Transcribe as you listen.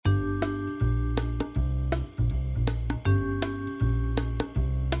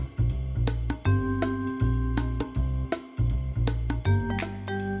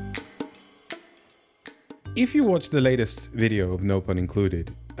if you watch the latest video of No Pun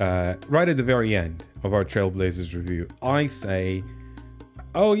Included, right at the very end of our Trailblazers review, I say,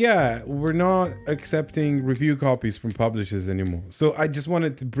 oh yeah, we're not accepting review copies from publishers anymore. So I just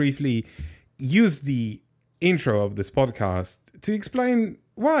wanted to briefly use the intro of this podcast to explain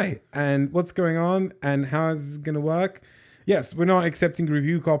why and what's going on and how it's going to work. Yes, we're not accepting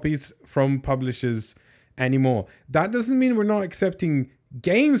review copies from publishers anymore. That doesn't mean we're not accepting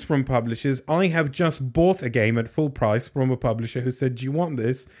games from publishers. I have just bought a game at full price from a publisher who said, do you want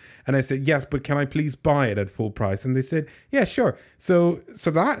this? And I said, yes, but can I please buy it at full price? And they said, yeah, sure. So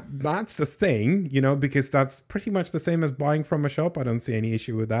that's the thing, because that's pretty much the same as buying from a shop. I don't see any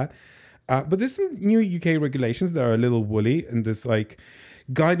issue with that. But there's some new UK regulations that are a little woolly, and there's like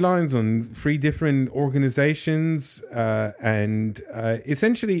guidelines on 3 different organizations. And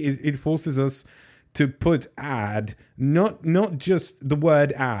essentially it forces us to put ad, not just the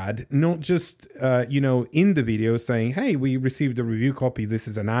word ad, not just, in the video saying, hey, we received a review copy, this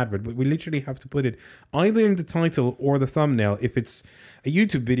is an advert, but we literally have to put it either in the title or the thumbnail if it's a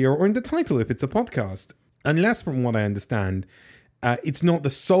YouTube video, or in the title if it's a podcast. Unless, from what I understand, it's not the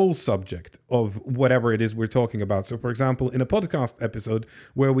sole subject of whatever it is we're talking about. So, for example, in a podcast episode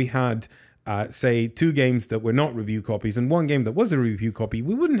where we had say 2 games that were not review copies and 1 game that was a review copy,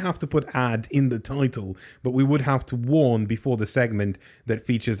 we wouldn't have to put ad in the title, but we would have to warn before the segment that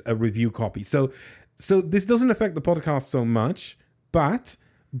features a review copy. So this doesn't affect the podcast so much, but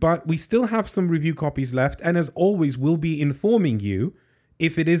we still have some review copies left. And as always, we'll be informing you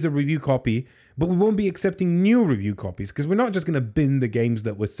if it is a review copy, but we won't be accepting new review copies because we're not just going to bin the games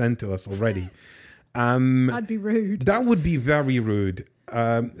that were sent to us already. That'd be rude. That would be very rude.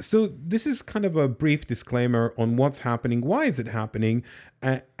 So this is kind of a brief disclaimer on what's happening, why is it happening,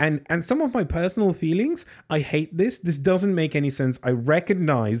 and some of my personal feelings. I hate this. This doesn't make any sense. I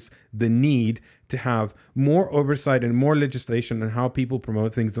recognize the need to have more oversight and more legislation on how people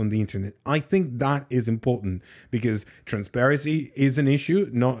promote things on the internet. I think that is important because transparency is an issue.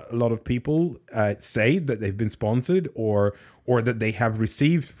 Not a lot of people say that they've been sponsored or that they have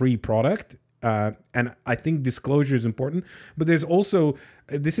received free product. And I think disclosure is important, but there's also,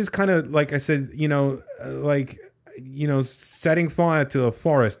 this is kind of like I said, setting fire to a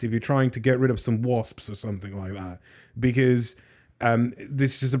forest if you're trying to get rid of some wasps or something like that, because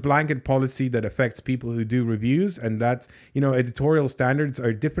this is just a blanket policy that affects people who do reviews, and that's, editorial standards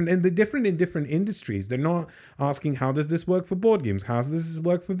are different, and they're different in different industries. They're not asking, how does this work for board games? How does this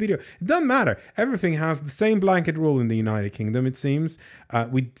work for video? It doesn't matter. Everything has the same blanket rule in the United Kingdom, it seems.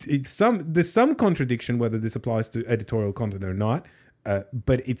 There's some contradiction whether this applies to editorial content or not,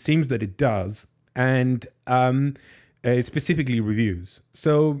 but it seems that it does. And it's specifically reviews.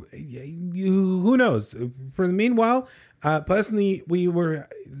 So who knows? For the meanwhile, personally, we were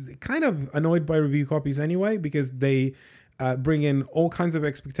kind of annoyed by review copies anyway, because they bring in all kinds of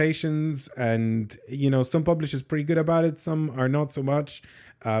expectations, and some publishers pretty good about it, some are not so much.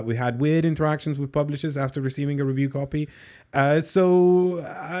 We had weird interactions with publishers after receiving a review copy. So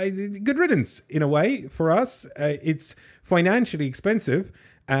good riddance in a way for us. It's financially expensive.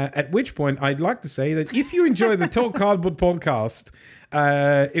 At which point, I'd like to say that if you enjoy the Talk Cardboard podcast,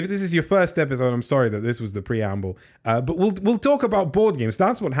 if this is your first episode, I'm sorry that this was the preamble, but we'll talk about board games.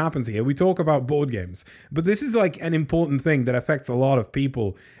 That's what happens here. We talk about board games, but this is like an important thing that affects a lot of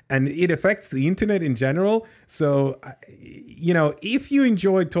people, and it affects the internet in general. So, if you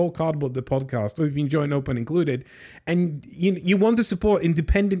enjoy Talk Cardboard, the podcast, or if you enjoy No Pun Included, and you want to support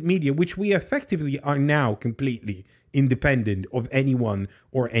independent media, which we effectively are now completely independent of anyone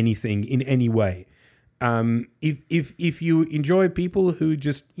or anything in any way. If you enjoy people who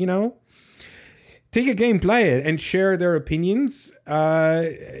just, take a game, play it, and share their opinions,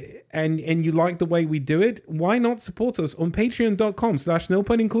 and you like the way we do it, why not support us on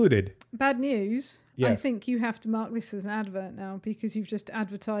patreon.com/nopuncluded? Bad news. Yes. I think you have to mark this as an advert now, because you've just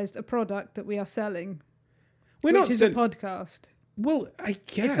advertised a product that we are selling, which is a podcast. Well, I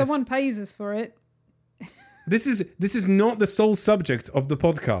guess. If someone pays us for it. This is not the sole subject of the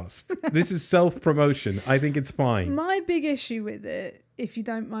podcast. This is self-promotion. I think it's fine. My big issue with it, if you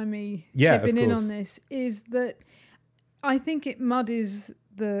don't mind me chipping in on this, is that I think it muddies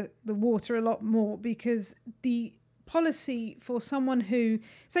the water a lot more, because the policy for someone who,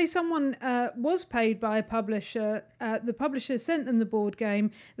 say someone was paid by a publisher, the publisher sent them the board game,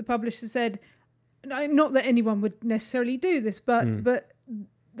 the publisher said, not that anyone would necessarily do this, but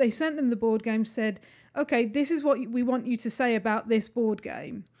they sent them the board game, said, okay, this is what we want you to say about this board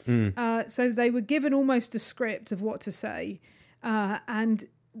game. So they were given almost a script of what to say, and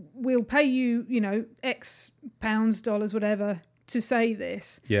we'll pay you, X pounds, dollars, whatever, to say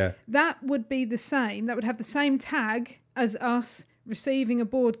this. Yeah. That would be the same. That would have the same tag as us receiving a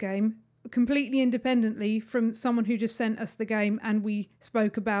board game completely independently from someone who just sent us the game and we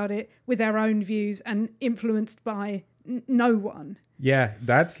spoke about it with our own views and influenced by no one. Yeah,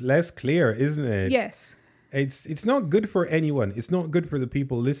 that's less clear, isn't it? Yes. It's not good for anyone. It's not good for the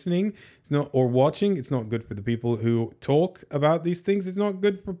people listening. It's not or watching. It's not good for the people who talk about these things. It's not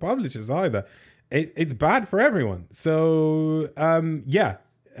good for publishers either. It's bad for everyone. So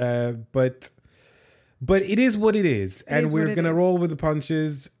but it is what it is, and we're gonna roll with the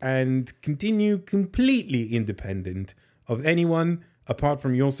punches and continue completely independent of anyone apart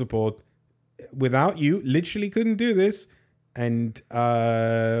from your support. Without you, literally couldn't do this. And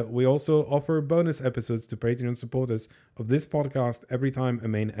we also offer bonus episodes to Patreon supporters of this podcast every time a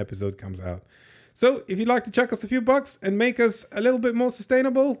main episode comes out. So if you'd like to chuck us a few bucks and make us a little bit more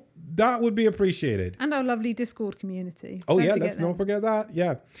sustainable, that would be appreciated. And our lovely Discord community. Oh, yeah, let's not forget that.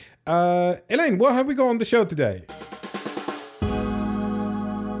 Yeah. Elaine, what have we got on the show today?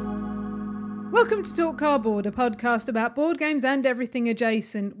 Welcome to Talk Cardboard, a podcast about board games and everything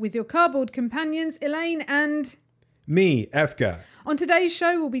adjacent, with your cardboard companions, Elaine and... me, Efka. On today's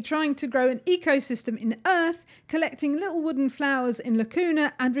show, we'll be trying to grow an ecosystem in Earth, collecting little wooden flowers in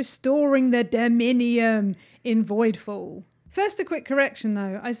Lacuna, and restoring the Dominium in Voidfall. First, a quick correction,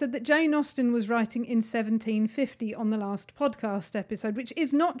 though. I said that Jane Austen was writing in 1750 on the last podcast episode, which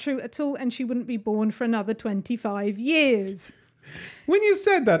is not true at all, and she wouldn't be born for another 25 years. When you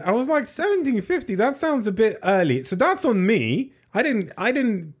said that, I was like, 1750, that sounds a bit early. So that's on me. I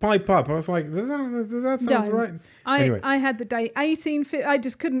didn't pipe up. I was like, that sounds right. Anyway. I had the date 1850. I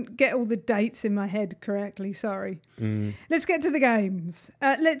just couldn't get all the dates in my head correctly. Sorry. Let's get to the games.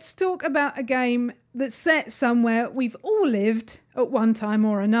 Let's talk about a game that's set somewhere we've all lived at one time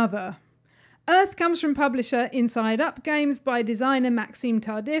or another. Earth comes from publisher Inside Up Games by designer Maxime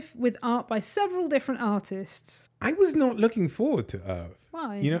Tardif with art by several different artists. I was not looking forward to Earth.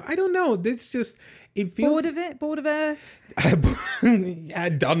 Why? You know, I don't know. It's just... It feels... Bored of it? Bored of Earth? Yeah,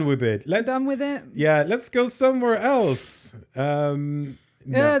 done with it. Done with it? Yeah, let's go somewhere else. No.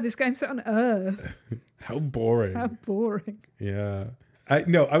 This game's set on Earth. How boring. How boring. Yeah.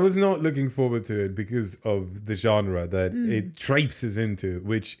 I was not looking forward to it because of the genre that it traipses into,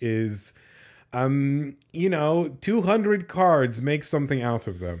 which is, 200 cards, make something out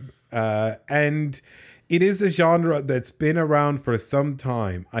of them. And it is a genre that's been around for some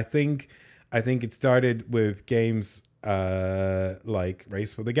time. I think it started with games like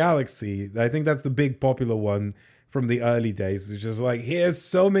Race for the Galaxy. I think that's the big popular one from the early days. It's just like, here's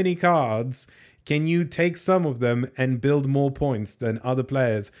so many cards. Can you take some of them and build more points than other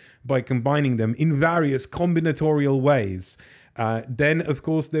players by combining them in various combinatorial ways? Then, of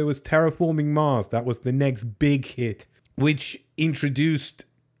course, there was Terraforming Mars. That was the next big hit, which introduced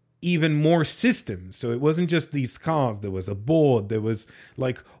even more systems. So it wasn't just these cards. There was a board. There was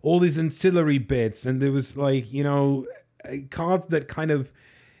like all these ancillary bits. And there was like, cards that kind of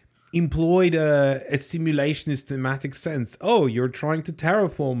employed a simulationist thematic sense. Oh, you're trying to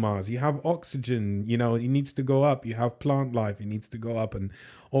terraform Mars. You have oxygen, it needs to go up. You have plant life, it needs to go up, and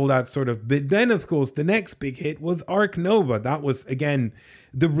all that sort of. But then, of course, the next big hit was Ark Nova. That was, again,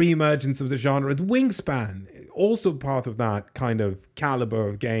 the reemergence of the genre. The Wingspan, also part of that kind of caliber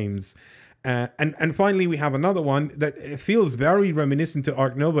of games. And finally, we have another one that feels very reminiscent to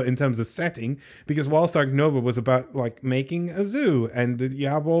Ark Nova in terms of setting, because whilst Ark Nova was about like making a zoo, and you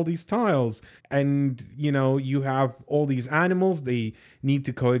have all these tiles, and you have all these animals, they need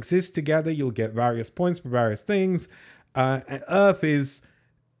to coexist together. You'll get various points for various things. Earth is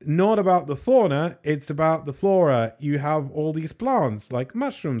not about the fauna, it's about the flora. You have all these plants like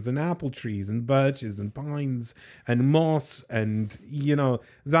mushrooms and apple trees and birches and pines and moss and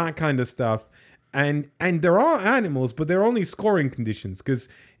that kind of stuff. And there are animals, but they're only scoring conditions, because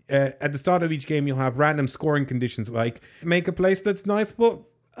at the start of each game you'll have random scoring conditions like make a place that's nice for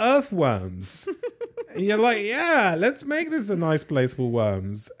earthworms. And you're like, yeah, let's make this a nice place for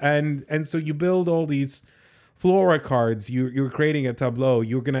worms. And so you build all these flora cards. You're creating a tableau.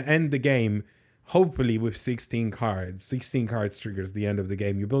 You're going to end the game hopefully with 16 cards. 16 cards triggers the end of the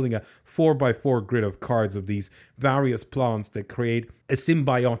game. You're building a 4x4 grid of cards of these various plants that create a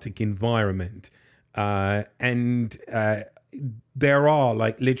symbiotic environment. And there are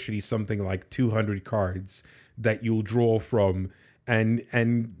like literally something like 200 cards that you'll draw from.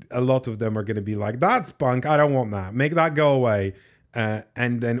 And a lot of them are going to be like, that's bunk. I don't want that. Make that go away.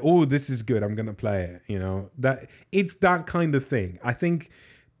 And then, oh, this is good, I'm gonna play it. That it's that kind of thing. I think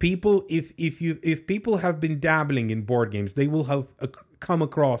people, if people have been dabbling in board games, they will have come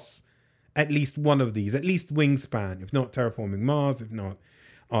across at least one of these, at least Wingspan, if not Terraforming Mars, if not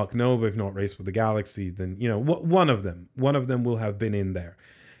Ark Nova, if not Race for the Galaxy, then, you know, one of them will have been in there.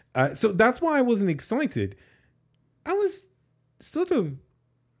 So that's why I wasn't excited. I was sort of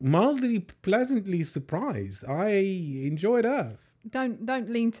mildly, pleasantly surprised. I enjoyed Earth. Don't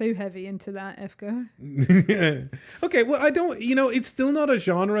lean too heavy into that, Efka. Okay, well, I don't, you know, it's still not a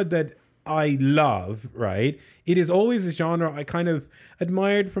genre that I love, right? It is always a genre I kind of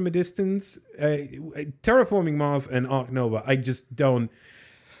admired from a distance. Terraforming Mars and Ark Nova, I just don't.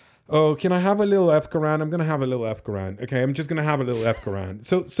 Oh, can I have a little F-Karan? I'm going to have a little F-Karan. Okay, I'm just going to have a little F-Karan.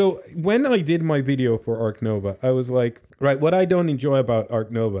 So when I did my video for Ark Nova, I was like, right, what I don't enjoy about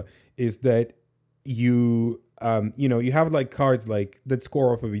Ark Nova is that you have like cards like that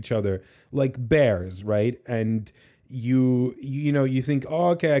score off of each other, like bears, right? And you think,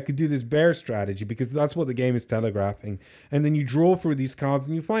 oh, okay, I could do this bear strategy because that's what the game is telegraphing. And then you draw through these cards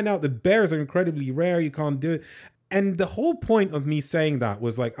and you find out that bears are incredibly rare. You can't do it. And the whole point of me saying that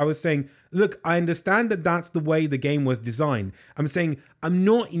was like, I was saying, look, I understand that that's the way the game was designed. I'm saying I'm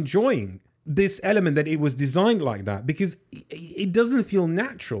not enjoying this element that it was designed like that because it doesn't feel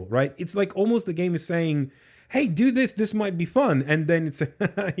natural, right? It's like almost the game is saying, hey, do this might be fun. And then it's,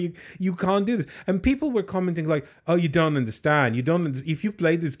 you can't do this. And people were commenting like, oh, you don't understand. If you've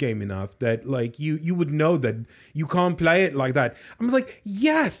played this game enough that like you would know that you can't play it like that. I'm like,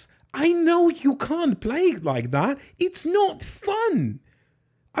 yes, I know you can't play it like that. It's not fun.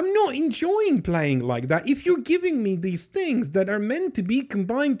 I'm not enjoying playing like that. If you're giving me these things that are meant to be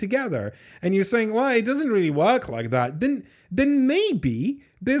combined together and you're saying, well, it doesn't really work like that, then maybe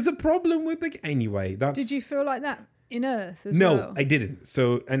there's a problem with it. Anyway, that's... Did you feel like that in Earth as well? No, I didn't.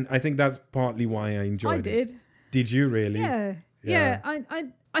 So, and I think that's partly why I enjoyed it. I did. Did you really? Yeah.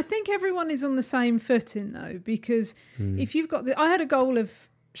 I think everyone is on the same footing though, because if you've got I had a goal of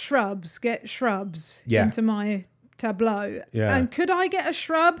get shrubs into my tableau. Yeah. And could I get a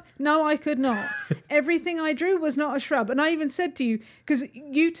shrub? No, I could not. Everything I drew was not a shrub. And I even said to you, because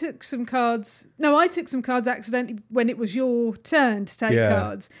you took some cards. No, I took some cards accidentally when it was your turn to take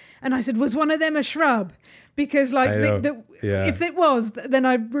cards. And I said, was one of them a shrub? Because like if it was, then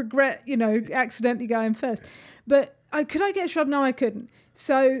I regret, accidentally going first. But could I get a shrub? No, I couldn't.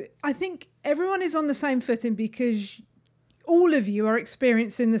 So I think everyone is on the same footing because all of you are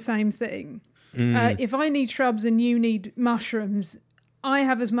experiencing the same thing. If I need shrubs and you need mushrooms, I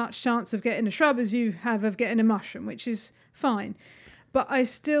have as much chance of getting a shrub as you have of getting a mushroom, which is fine. But I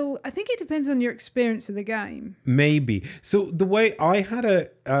think it depends on your experience of the game. Maybe. So the way I had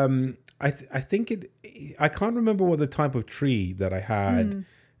I can't remember what the type of tree that I had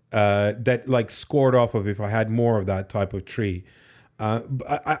that like scored off of if I had more of that type of tree.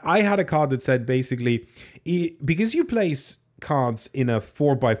 I had a card that said basically, because you place cards in a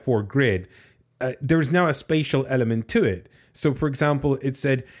 4x4 grid, there's now a spatial element to it. So, for example, it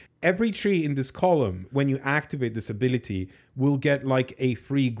said every tree in this column, when you activate this ability, will get like a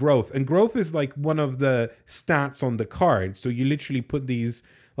free growth. And growth is like one of the stats on the card. So you literally put these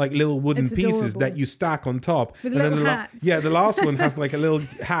like little wooden pieces that you stack on top. With little hats. The last one has like a little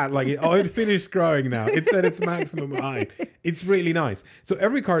hat, like, it finished growing now. It's at its maximum height. It's really nice. So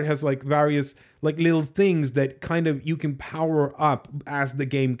every card has like various like little things that kind of you can power up as the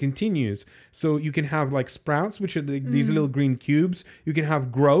game continues. So you can have like sprouts, which are these little green cubes. You can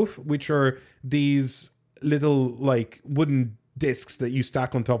have growth, which are these little like wooden discs that you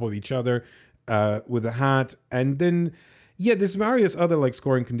stack on top of each other with a hat. And then there's various other like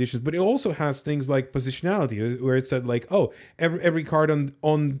scoring conditions, but it also has things like positionality, where it said like, oh, every card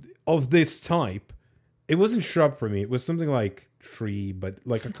on of this type. It wasn't shrub for me. It was something like tree, but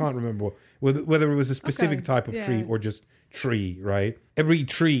like I can't remember whether it was a specific type of tree or just tree, right? Every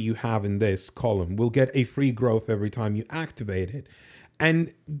tree you have in this column will get a free growth every time you activate it.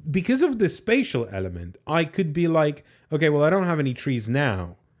 And because of the spatial element, I could be like, okay, well, I don't have any trees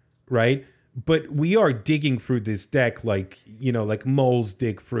now, right? But we are digging through this deck like, like moles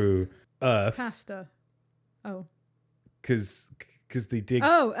dig through earth. Pasta. Oh. Because they dig...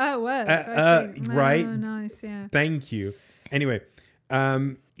 Oh, earth. Right? Oh, nice, yeah. Thank you. Anyway,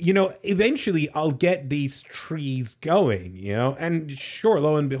 eventually I'll get these trees going, and sure,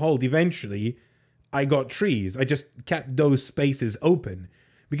 lo and behold, eventually I got trees. I just kept those spaces open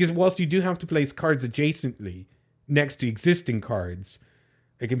because whilst you do have to place cards adjacently next to existing cards,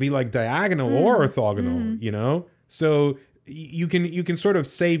 it can be like diagonal or orthogonal, so you can sort of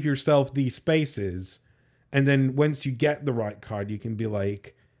save yourself these spaces. And then once you get the right card, you can be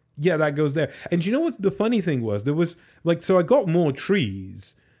like, yeah, that goes there. And you know what the funny thing was? There was like, so I got more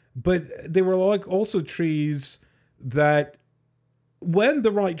trees, but they were like also trees that weren't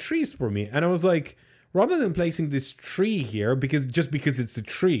the right trees for me. And I was like, rather than placing this tree here, because it's a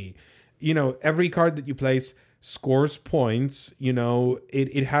tree, every card that you place scores points,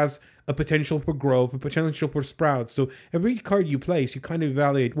 it has a potential for growth, a potential for sprouts. So every card you place, you kind of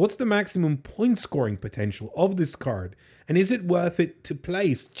evaluate what's the maximum point scoring potential of this card. And is it worth it to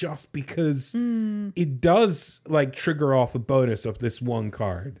place just because it does like trigger off a bonus of this one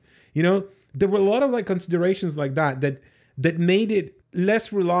card? There were a lot of like considerations like that made it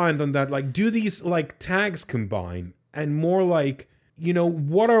less reliant on that. Like, do these like tags combine, and more like,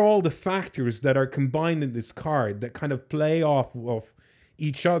 what are all the factors that are combined in this card that kind of play off of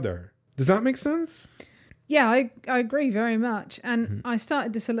each other? Does that make sense? Yeah, I agree very much. And I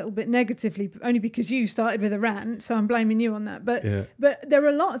started this a little bit negatively, only because you started with a rant, so I'm blaming you on that. But there are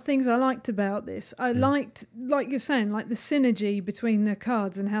a lot of things I liked about this. I liked, like you're saying, like the synergy between the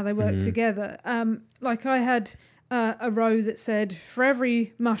cards and how they work together. Like I had a row that said, for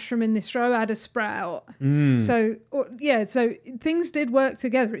every mushroom in this row, add a sprout. So things did work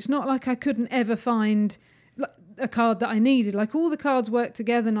together. It's not like I couldn't ever find a card that I needed. Like, all the cards worked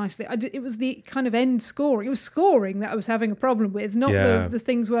together nicely. It was the kind of end scoring. It was scoring that I was having a problem with, not the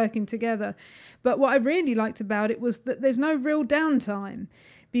things working together. But what I really liked about it was that there's no real downtime,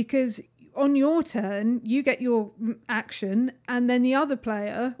 because on your turn, you get your action, and then the other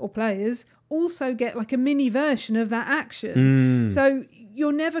player or players also get like a mini version of that action. So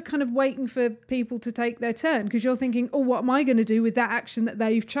you're never kind of waiting for people to take their turn, because you're thinking, oh, what am I going to do with that action that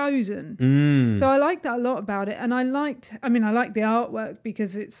they've chosen? So I liked that a lot about it. And I liked the artwork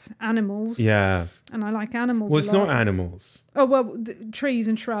because it's animals. Yeah. And I like animals. Well, it's not animals. Oh, well, trees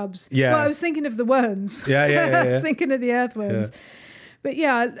and shrubs. Yeah. Well, I was thinking of the worms. Yeah. I was thinking of the earthworms. Yeah. But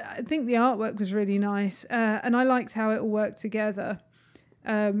yeah, I think the artwork was really nice. And I liked how it all worked together.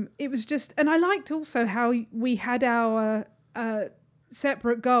 It was just, and I liked also how we had our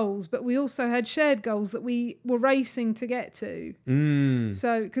separate goals, but we also had shared goals that we were racing to get to.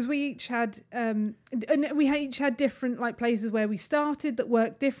 So, because we each had, and we each had different like places where we started that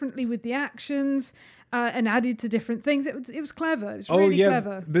worked differently with the actions. And added to different things. It was clever. It was really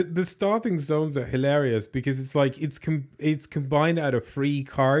clever. The starting zones are hilarious, because it's like it's combined out of 3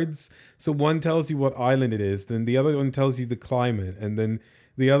 cards. So one tells you what island it is, then the other one tells you the climate, and then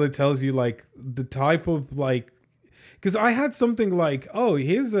the other tells you like the type of like. Because I had something like, oh,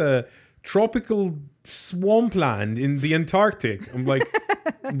 here's a tropical swampland in the Antarctic. I'm like,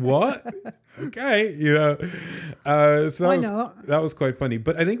 what? Okay, so that was quite funny.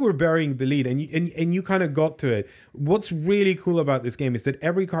 But I think we're burying the lead, and you kind of got to it. What's really cool about this game is that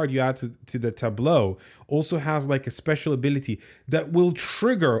every card you add to the tableau also has like a special ability that will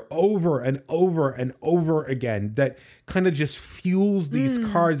trigger over and over and over again, that kind of just fuels these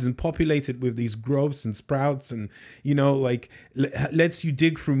cards and populates it with these growths and sprouts, and like lets you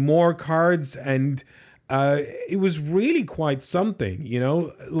dig through more cards. And it was really quite something,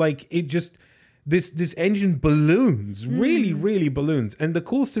 like it just, this engine balloons, really, really balloons. And the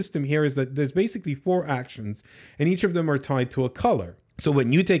cool system here is that there's basically 4 actions, and each of them are tied to a color. So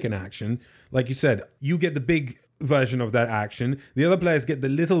when you take an action, like you said, you get the big version of that action. The other players get the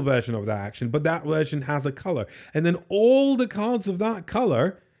little version of that action, but that version has a color. And then all the cards of that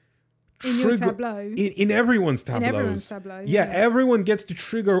color in your tableau. In everyone's tableaus. In everyone's tableau. Yeah, everyone gets to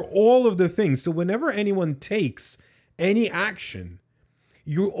trigger all of the things. So whenever anyone takes any action,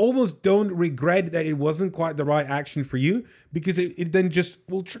 you almost don't regret that it wasn't quite the right action for you, because it then just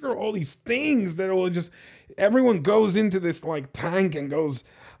will trigger all these things that will just, everyone goes into this like tank and goes,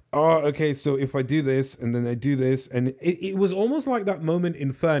 oh, okay, so if I do this and then I do this, and it was almost like that moment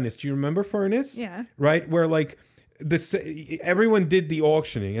in Furnace. Do you remember Furnace? Yeah. Right? Where like everyone did the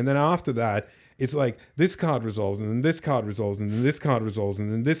auctioning, and then after that, it's like this card resolves, and then this card resolves, and then this card resolves,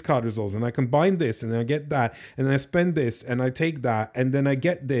 and then this card resolves, and I combine this, and then I get that, and then I spend this, and I take that, and then I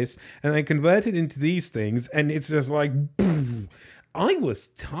get this, and I convert it into these things, and it's just like, boom. I was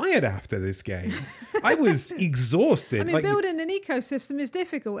tired after this game. I was exhausted. I mean, building an ecosystem is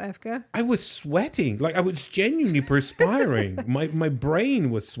difficult, Efka. I was sweating. Like, I was genuinely perspiring. My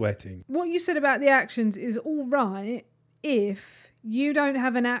brain was sweating. What you said about the actions is all right if you don't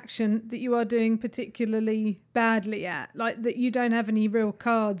have an action that you are doing particularly badly at, like that you don't have any real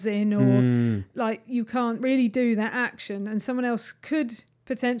cards in, or like you can't really do that action, and someone else could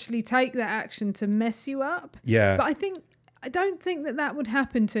potentially take that action to mess you up. Yeah. But I don't think that would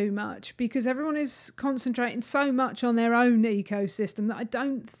happen too much, because everyone is concentrating so much on their own ecosystem that I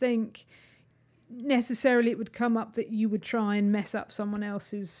don't think necessarily it would come up that you would try and mess up someone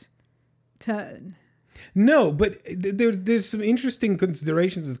else's turn. No, but there's some interesting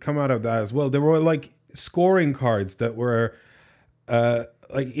considerations that come out of that as well. There were like scoring cards that were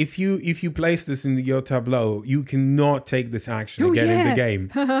like if you place this in your tableau, you cannot take this action again in the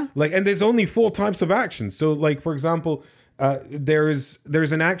game. Like, and there's only 4 types of actions. So, like for example, there's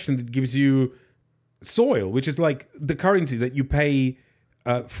an action that gives you soil, which is like the currency that you pay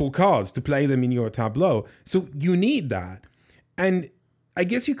for cards to play them in your tableau. So you need that, and I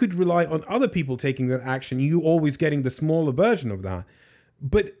guess you could rely on other people taking that action. You always getting the smaller version of that.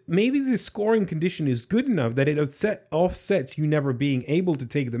 But maybe the scoring condition is good enough that it offsets you never being able to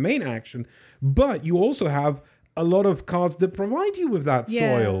take the main action, but you also have a lot of cards that provide you with that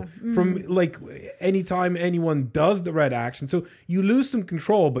soil from like anytime anyone does the red action. So you lose some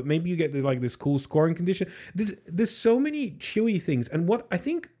control, but maybe you get this cool scoring condition. There's so many chewy things. And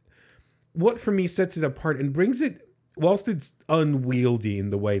what for me sets it apart and brings it, whilst it's unwieldy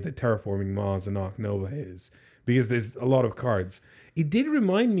in the way that Terraforming Mars and Ark Nova is, because there's a lot of cards, it did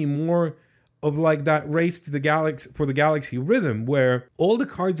remind me more of like that Race to the Galaxy for the Galaxy rhythm, where all the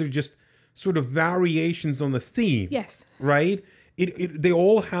cards are just sort of variations on the theme. Yes. Right? They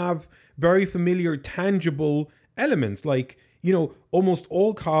all have very familiar, tangible elements. Like, almost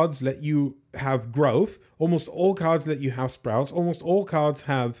all cards let you have growth. Almost all cards let you have sprouts. Almost all cards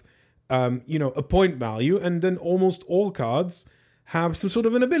have, a point value. And then almost all cards have some sort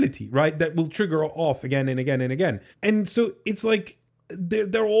of an ability, right? That will trigger off again and again and again. And so it's like,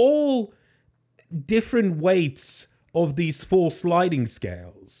 they're all different weights of these 4 sliding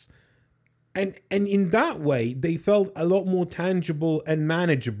scales. And in that way, they felt a lot more tangible and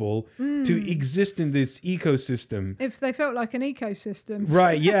manageable to exist in this ecosystem. If they felt like an ecosystem.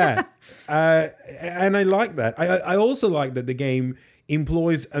 Right, yeah. And I like that. I also like that the game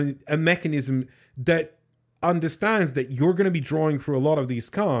employs a mechanism that understands that you're going to be drawing through a lot of these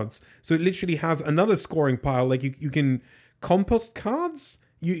cards. So it literally has another scoring pile. Like you can compost cards.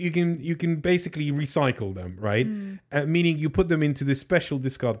 You can basically recycle them, right? Meaning you put them into this special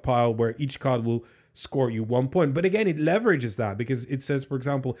discard pile where each card will score you 1 point. But again, it leverages that because it says, for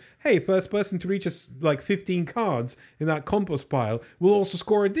example, hey, first person to reach us like 15 cards in that compost pile will also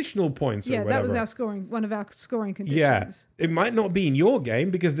score additional points. Yeah, or whatever. that was one of our scoring conditions. Yeah, it might not be in your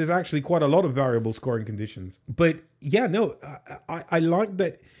game because there's actually quite a lot of variable scoring conditions. But yeah, no, I like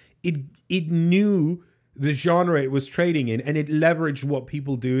that it knew the genre it was trading in, and it leveraged what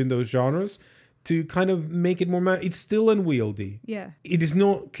people do in those genres to kind of make it more... It's still unwieldy. Yeah. It is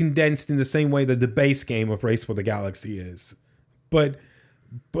not condensed in the same way that the base game of Race for the Galaxy is. But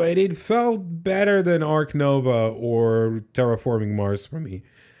it felt better than Ark Nova or Terraforming Mars for me.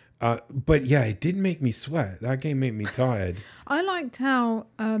 But yeah, it did make me sweat. That game made me tired. I liked how...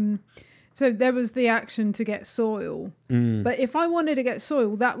 so there was the action to get soil. But if I wanted to get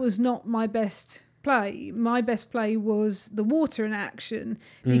soil, that was not my best play. My best play was the water in action,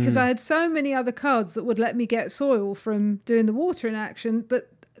 because I had so many other cards that would let me get soil from doing the water in action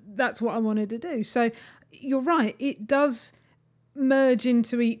that's what I wanted to do. So you're right, it does merge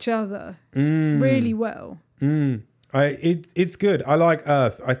into each other really well. It's good. I like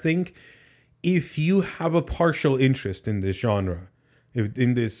Earth. I think if you have a partial interest in this genre,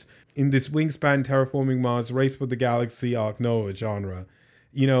 in this Wingspan, Terraforming Mars, Race for the Galaxy, Ark Nova genre,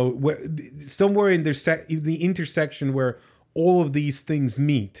 somewhere in the intersection where all of these things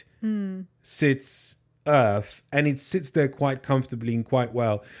meet sits Earth, and it sits there quite comfortably and quite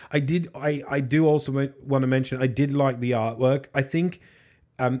well. I do also want to mention I did like the artwork. I think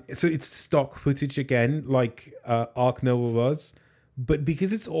so it's stock footage again, like Ark Nova was, but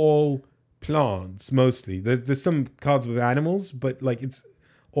because it's all plants mostly. There's some cards with animals, but like it's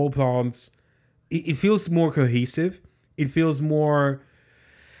all plants. It feels more cohesive. It feels more...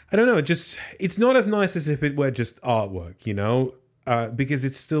 I don't know, it's not as nice as if it were just artwork, because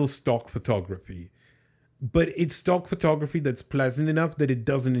it's still stock photography. But it's stock photography that's pleasant enough that it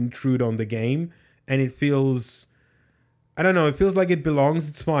doesn't intrude on the game. And it feels... I don't know, it feels like it belongs.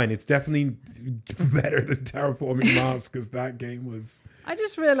 It's fine. It's definitely better than Terraforming Mars, because that game was... I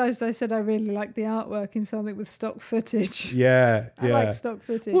just realised I said I really like the artwork in something with stock footage. Yeah. I like stock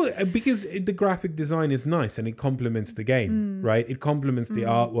footage. Well, because the graphic design is nice and it complements the game, right? It complements the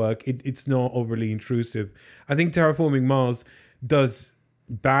artwork. It's not overly intrusive. I think Terraforming Mars does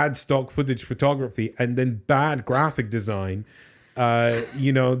bad stock footage photography and then bad graphic design,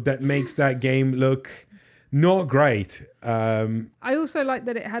 that makes that game look... not great. I also like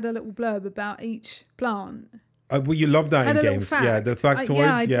that it had a little blurb about each plant. Well, you love that in games. Yeah, the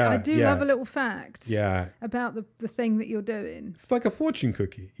factoids. I do love a little fact. Yeah. About the thing that you're doing. It's like a fortune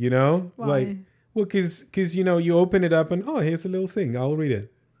cookie, Why? Because you open it up and here's a little thing. I'll read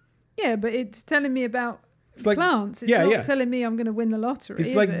it. Yeah, but it's telling me about It's like plants. It's not telling me I'm going to win the lottery.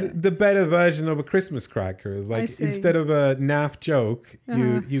 It's like the better version of a Christmas cracker. Like instead of a naff joke,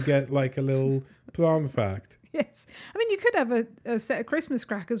 you get like a little plant fact. Yes. I mean, you could have a set of Christmas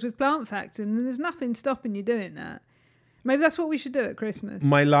crackers with plant facts in, and there's nothing stopping you doing that. Maybe that's what we should do at Christmas.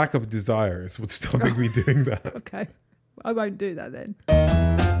 My lack of desires would stopping me doing that. Okay. I won't do that then.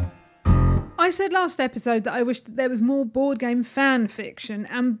 I said last episode that I wished that there was more board game fan fiction,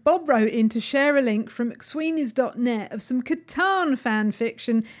 and Bob wrote in to share a link from McSweeney's.net of some Catan fan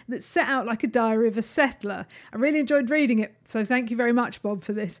fiction that set out like a diary of a settler. I really enjoyed reading it, so thank you very much, Bob,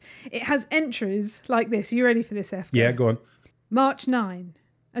 for this. It has entries like this. Are you ready for this, F? Yeah, go on. March 9.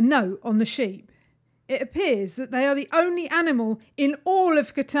 A note on the sheep. It appears that they are the only animal in all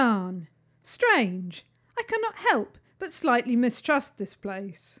of Catan. Strange. I cannot help but slightly mistrust this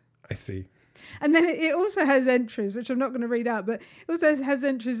place. I see. And then it also has entries, which I'm not going to read out, but it also has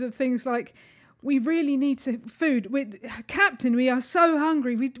entries of things like, we really need food. Captain, we are so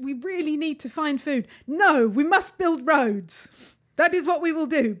hungry. We really need to find food. No, we must build roads. That is what we will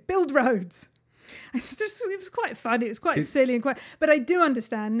do. Build roads. It was quite fun. It was quite silly and but I do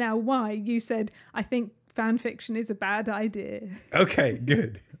understand now why you said, I think fan fiction is a bad idea. Okay,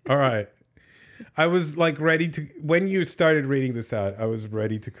 good. All right. I was like ready to, when you started reading this out, I was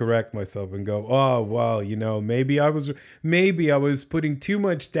ready to correct myself and go, oh, well, maybe I was putting too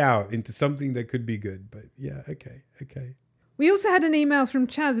much doubt into something that could be good. But yeah, okay. We also had an email from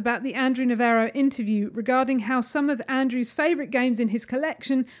Chaz about the Andrew Navarro interview regarding how some of Andrew's favourite games in his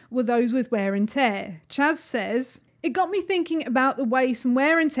collection were those with wear and tear. Chaz says, it got me thinking about the way some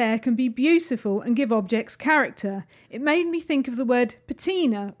wear and tear can be beautiful and give objects character. It made me think of the word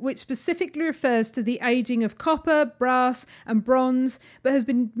patina, which specifically refers to the ageing of copper, brass and bronze, but has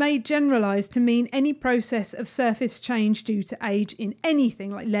been made generalised to mean any process of surface change due to age in anything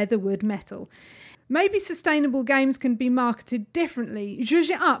like leather, wood, metal. Maybe sustainable games can be marketed differently. Zhuzh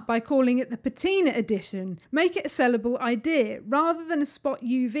it up by calling it the Patina Edition. Make it a sellable idea. Rather than a spot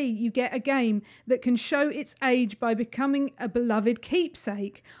UV, you get a game that can show its age by becoming a beloved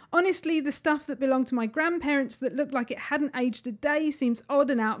keepsake. Honestly, the stuff that belonged to my grandparents that looked like it hadn't aged a day seems odd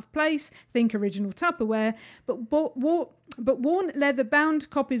and out of place. Think original Tupperware. But worn leather-bound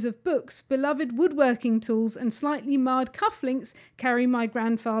copies of books, beloved woodworking tools and slightly marred cufflinks carry my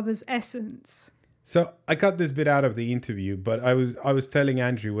grandfather's essence. So I cut this bit out of the interview, but I was telling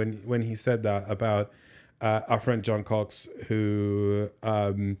Andrew when he said that about our friend John Cox, who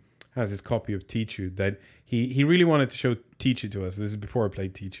has his copy of Tichu, that he really wanted to show Tichu to us. This is before I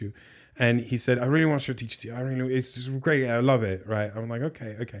played Tichu. And he said, I really want to show Tichu to you. It's just great. I love it. Right. I'm like,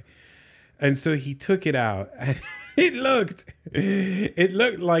 okay. And so he took it out and it looked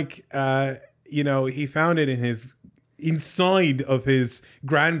like, he found it inside of his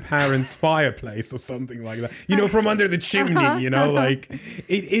grandparents' fireplace or something like that. From under the chimney, like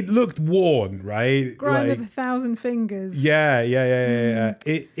it looked worn, right? Grind of 1,000 fingers. Yeah.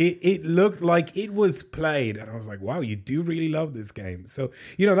 It looked like it was played. And I was like, wow, you do really love this game. So,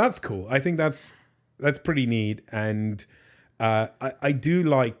 that's cool. I think that's pretty neat. And I do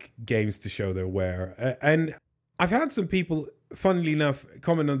like games to show their wear. And I've had some people, funnily enough,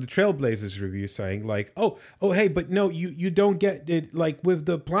 comment on the Trailblazers review saying like, oh, hey, but no, you don't get it. Like with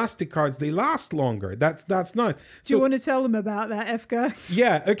the plastic cards, they last longer. That's nice. Do you want to tell them about that, Efka?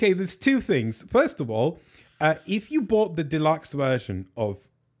 Yeah. Okay. There's two things. First of all, if you bought the deluxe version of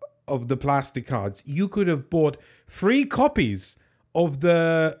the plastic cards, you could have bought 3 copies of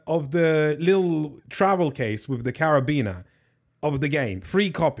the little travel case with the carabiner of the game. 3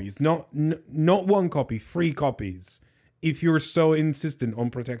 copies, not 1 copy, 3 copies. If you're so insistent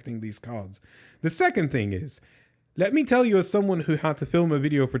on protecting these cards. The second thing is, let me tell you, as someone who had to film a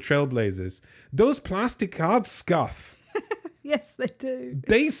video for Trailblazers, those plastic cards scuff. Yes, they do.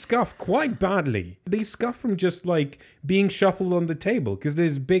 They scuff quite badly. They scuff from just like being shuffled on the table because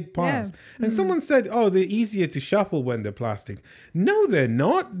there's big piles. Yeah. And someone said, oh, they're easier to shuffle when they're plastic. No, they're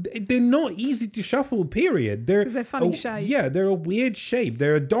not. They're not easy to shuffle, period. Because they're funny shape. Yeah, they're a weird shape.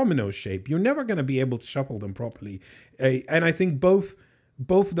 They're a domino shape. You're never going to be able to shuffle them properly. And I think both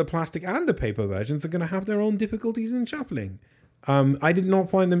the plastic and the paper versions are going to have their own difficulties in shuffling. I did not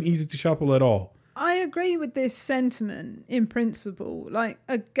find them easy to shuffle at all. I agree with this sentiment in principle. Like,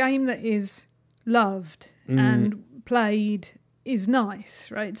 a game that is loved and played is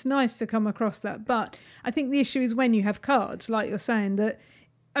nice, right? It's nice to come across that. But I think the issue is when you have cards, like you're saying, that,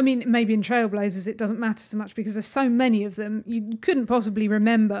 I mean, maybe in Trailblazers it doesn't matter so much because there's so many of them. You couldn't possibly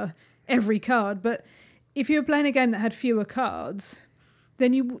remember every card. But if you were playing a game that had fewer cards,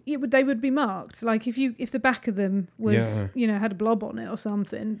 then they would be marked. Like if the back of them was had a blob on it or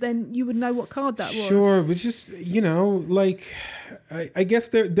something, then you would know what card that was. Sure, but just like I guess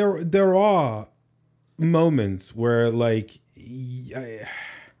there are moments where like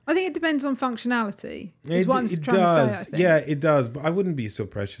I think it depends on functionality. Is what I'm trying to say. I think. Yeah, it does. But I wouldn't be so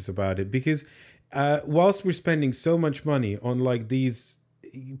precious about it because whilst we're spending so much money on like these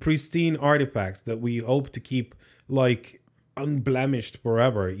pristine artifacts that we hope to keep like unblemished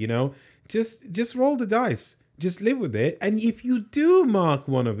forever, just roll the dice, just live with it. And if you do mark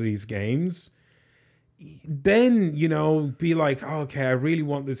one of these games, then be like, okay, I really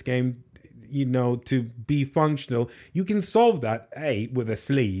want this game to be functional. You can solve that A, with a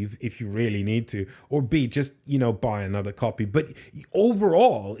sleeve if you really need to, or B, just buy another copy. But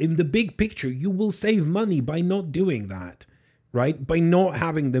overall, in the big picture, you will save money by not doing that, right? By not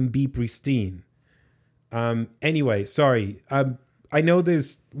having them be pristine. Anyway, sorry. I know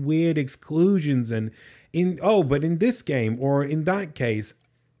there's weird exclusions but in this game or in that case,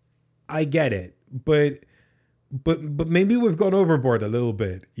 I get it. But maybe we've gone overboard a little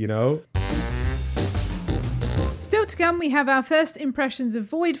bit, Still to come, we have our first impressions of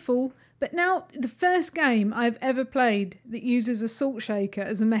Voidfall, but now the first game I've ever played that uses a salt shaker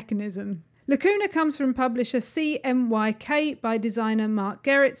as a mechanism. Lacuna comes from publisher CMYK by designer Mark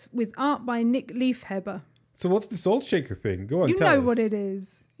Gerritz with art by Nick Leafheber. So what's the salt shaker thing? Go on, tell us.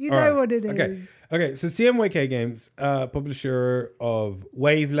 You know what it is. Okay, so CMYK Games, publisher of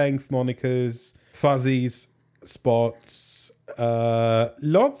Wavelength monikers, Fuzzies, Spots,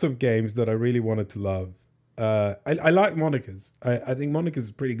 lots of games that I really wanted to love. I like monikers. I think monikers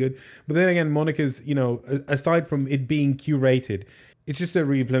is pretty good. But then again, monikers, aside from it being curated, it's just a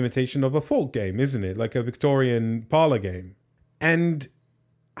re-implementation of a folk game, isn't it? Like a Victorian parlor game. And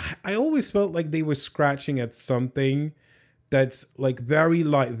I always felt like they were scratching at something that's like very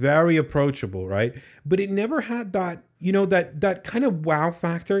light, very approachable, right? But it never had that, that kind of wow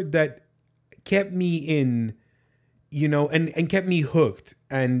factor that kept me in, and kept me hooked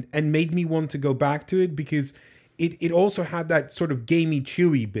and made me want to go back to it because it also had that sort of gamey,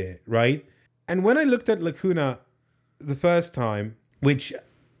 chewy bit, right? And when I looked at Lacuna the first time, which,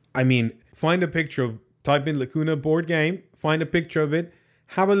 find a picture type in Lacuna board game, find a picture of it,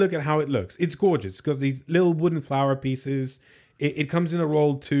 have a look at how it looks. It's gorgeous because these little wooden flower pieces, it comes in a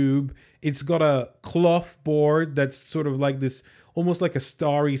rolled tube. It's got a cloth board that's sort of like this, almost like a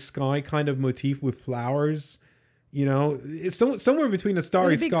starry sky kind of motif with flowers. It's somewhere between a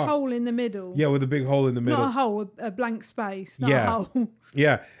starry sky. With a big hole in the middle. Yeah, with a big hole in the middle. Not a hole, a blank space, not a hole.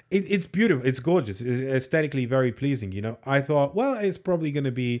 Yeah, it's beautiful. It's gorgeous. It's aesthetically very pleasing, I thought, well, it's probably going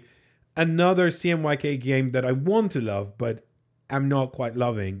to be another CMYK game that I want to love, but I'm not quite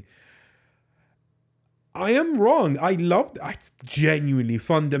loving. I am wrong. I genuinely,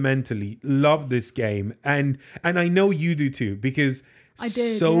 fundamentally love this game. And I know you do too, because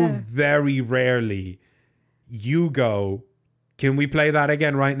very rarely you go, can we play that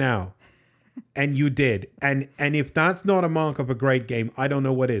again right now? And you did. And if that's not a mark of a great game, I don't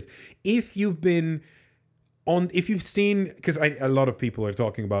know what is. If you've seen, because a lot of people are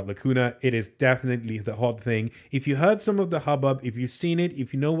talking about Lacuna, it is definitely the hot thing. If you heard some of the hubbub, if you've seen it,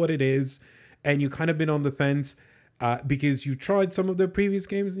 if you know what it is, and you kind of been on the fence because you tried some of their previous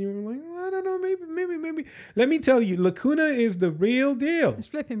games and you were like, I don't know, maybe. Let me tell you, Lacuna is the real deal. It's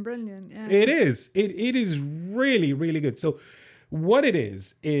flipping brilliant. Yeah. It is. It is really, really good. So what it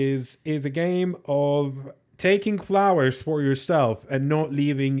is a game of taking flowers for yourself and not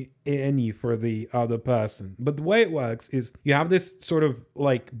leaving any for the other person. But the way it works is you have this sort of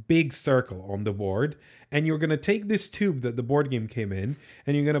like big circle on the board, and you're going to take this tube that the board game came in,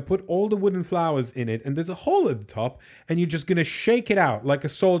 and you're going to put all the wooden flowers in it, and there's a hole at the top, and you're just going to shake it out like a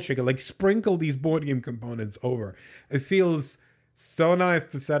salt shaker, like sprinkle these board game components over. It feels so nice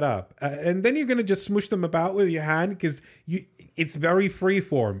to set up. And then you're going to just smush them about with your hand because it's very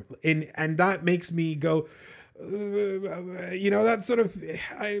freeform. And that makes me go, that sort of,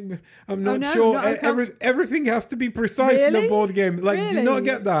 I'm not sure. Everything has to be precise in a board game. Like, do not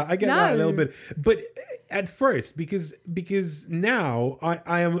get that. I get that a little bit. But at first, because now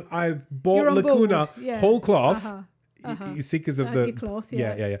I've bought Lacuna whole cloth. You see, because of the cloth.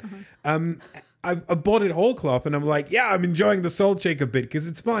 Yeah. I bought it whole cloth, and I'm like, I'm enjoying the salt shaker bit because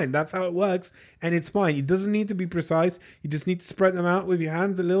it's fine. That's how it works, and it's fine. It doesn't need to be precise. You just need to spread them out with your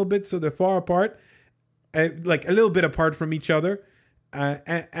hands a little bit so they're far apart, like a little bit apart from each other,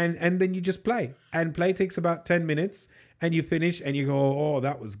 and then you just play. And play takes about 10 minutes, and you finish, and you go, oh,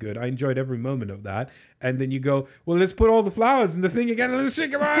 that was good. I enjoyed every moment of that. And then you go, well, let's put all the flowers in the thing again, and let's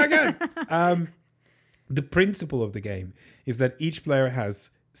shake them out again. the principle of the game is that each player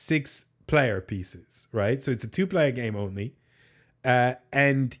has 6 player pieces, right? So it's a 2-player game only.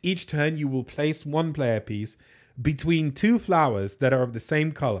 And each turn you will place 1 player piece between 2 flowers that are of the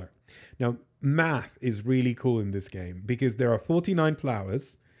same color. Now, math is really cool in this game because there are 49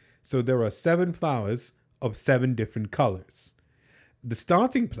 flowers. So there are 7 flowers of 7 different colors. The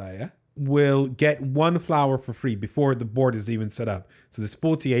starting player will get 1 flower for free before the board is even set up. So there's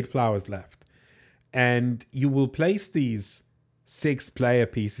 48 flowers left. And you will place these 6 player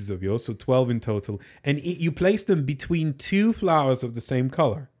pieces of yours, so 12 in total, and you place them between 2 flowers of the same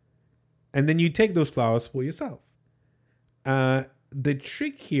color. And then you take those flowers for yourself. The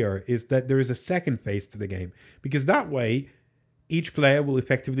trick here is that there is a second phase to the game, because that way each player will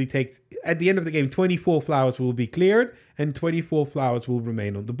effectively take, at the end of the game, 24 flowers will be cleared and 24 flowers will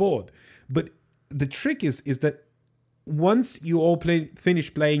remain on the board. But the trick is that once you all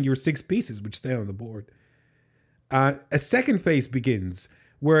finish playing your 6 pieces, which stay on the board, a second phase begins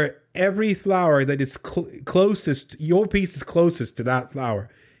where every flower that is closest, your piece is closest to that flower,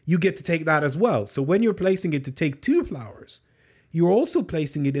 you get to take that as well. So when you're placing it to take 2 flowers, you're also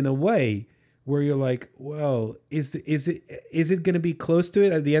placing it in a way where you're like, well, is it going to be close to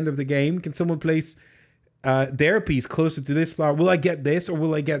it at the end of the game? Can someone place their piece closer to this flower? Will I get this or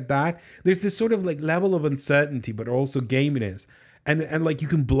will I get that? There's this sort of like level of uncertainty, but also gaminess, and like you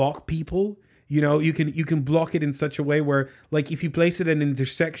can block people. You know, you can block it in such a way where, like, if you place it at an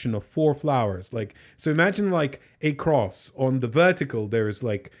intersection of 4 flowers, like, so imagine like a cross. On the vertical, there is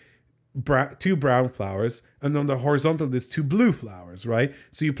like 2 brown flowers, and on the horizontal, there's 2 blue flowers, right?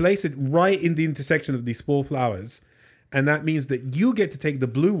 So you place it right in the intersection of these 4 flowers, and that means that you get to take the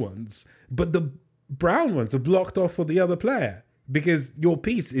blue ones, but the brown ones are blocked off for the other player because your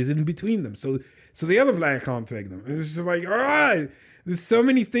piece is in between them. So the other player can't take them. It's just like, all right. There's so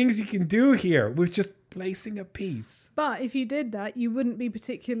many things you can do here with just placing a piece. But if you did that, you wouldn't be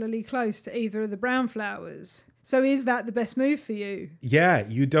particularly close to either of the brown flowers. So is that the best move for you? Yeah,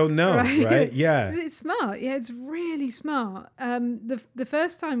 you don't know, right? Yeah. It's smart. Yeah, it's really smart. The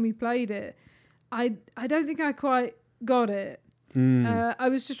first time we played it, I don't think I quite got it. I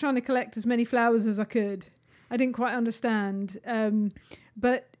was just trying to collect as many flowers as I could. I didn't quite understand.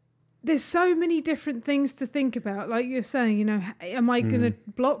 But there's so many different things to think about. Like you're saying, you know, am I going to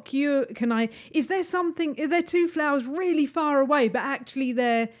block you? Is there 2 flowers really far away, but actually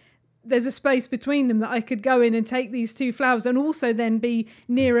there's a space between them that I could go in and take these 2 flowers and also then be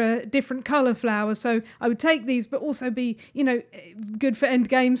near a different colour flower. So I would take these, but also be, you know, good for end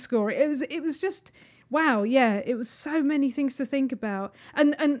game score. It was just, wow. Yeah. It was so many things to think about.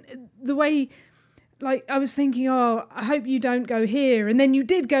 And the way, like, I was thinking, oh, I hope you don't go here. And then you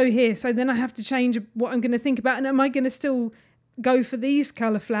did go here. So then I have to change what I'm going to think about. And am I going to still go for these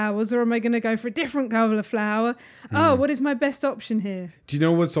colour flowers, or am I going to go for a different colour flower? Oh, what is my best option here? Do you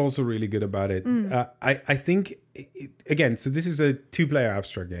know what's also really good about it? I think, again, so this is a 2-player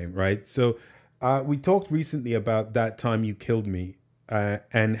abstract game, right? So we talked recently about That Time You Killed Me,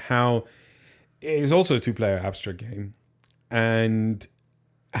 and how it is also a 2-player abstract game, and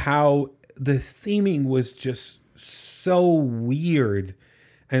how the theming was just so weird,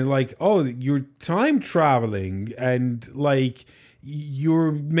 and like, oh, you're time traveling, and like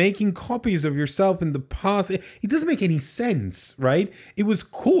you're making copies of yourself in the past. It doesn't make any sense, right? It was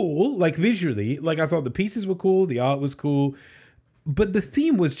cool, like visually, like I thought the pieces were cool, the art was cool, but the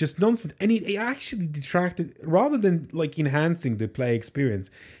theme was just nonsense, and it actually detracted, rather than like enhancing the play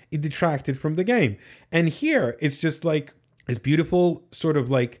experience, it detracted from the game. And here it's just like this beautiful sort of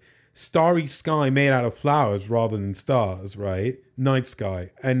like starry sky made out of flowers rather than stars, right? Night sky.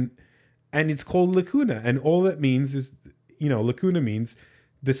 And it's called Lacuna. And all that means is, you know, Lacuna means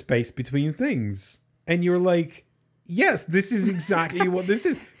the space between things. And you're like, yes, this is exactly what this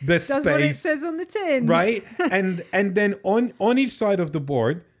is. The That's space. what it says on the tin. Right? And then on each side of the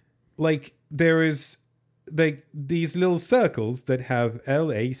board, like there is like these little circles that have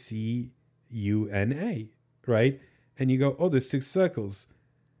Lacuna, right? And you go, oh, there's 6 circles.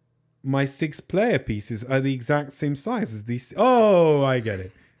 My 6 player pieces are the exact same size as these. Oh, I get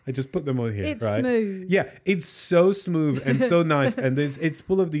it. I just put them on here, It's right? smooth. Yeah, it's so smooth and so nice. And it's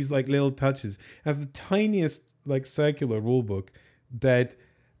full of these like little touches. It has the tiniest like circular rule book that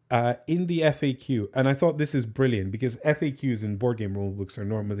in the FAQ. And I thought this is brilliant because FAQs in board game rule books are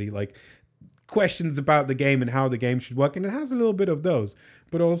normally like questions about the game and how the game should work. And it has a little bit of those,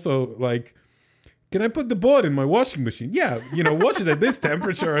 but also like, can I put the board in my washing machine? Yeah, you know, wash it at this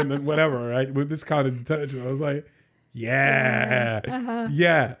temperature and then whatever, right? With this kind of detergent. I was like, yeah,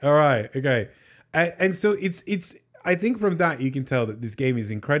 yeah, all right, okay. And so it's I think from that you can tell that this game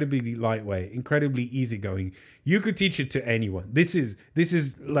is incredibly lightweight, incredibly easygoing. You could teach it to anyone. This is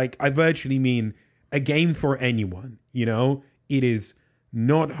like, I virtually mean a game for anyone. You know, it is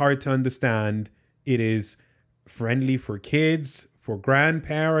not hard to understand. It is friendly for kids, for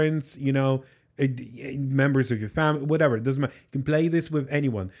grandparents, you know, members of your family, whatever. It doesn't matter. You can play this with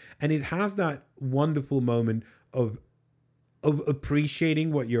anyone, and it has that wonderful moment of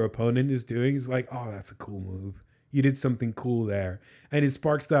appreciating what your opponent is doing. It's like, oh, that's a cool move. You did something cool there. And it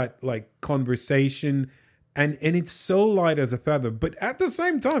sparks that like conversation, and it's so light as a feather, but at the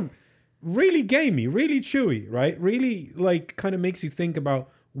same time, really gamey, really chewy, right? Really like kind of makes you think about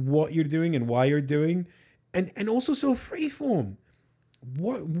what you're doing and why you're doing. And also so freeform.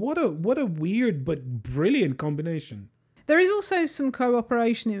 What a weird but brilliant combination. There is also some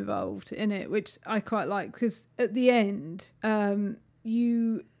cooperation involved in it, which I quite like, because at the end,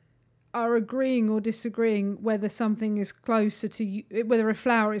 you are agreeing or disagreeing whether something is closer to you, whether a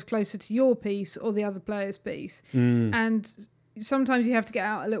flower is closer to your piece or the other player's piece. And sometimes you have to get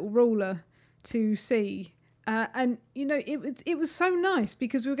out a little ruler to see. And, you know, it was so nice,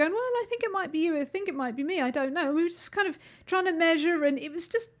 because we were going, well, I think it might be you, I think it might be me, I don't know. And we were just kind of trying to measure, and it was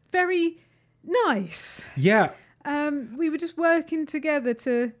just very nice. Yeah. We were just working together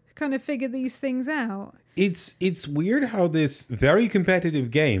to kind of figure these things out. It's weird how this very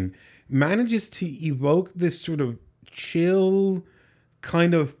competitive game manages to evoke this sort of chill,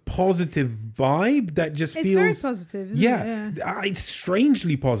 kind of positive vibe that just feels... It's very positive, isn't it? Yeah. It's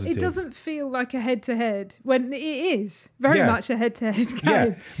strangely positive. It doesn't feel like a head-to-head, when it is very much a head-to-head game.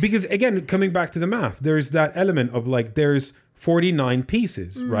 Yeah, because again, coming back to the math, there's that element of like, there's 49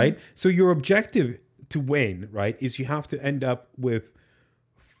 pieces, right? So your objective to win, right, is you have to end up with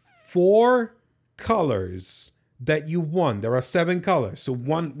 4 colors that you won. There are 7 colors, so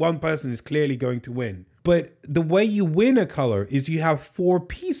one person is clearly going to win. But the way you win a color is you have 4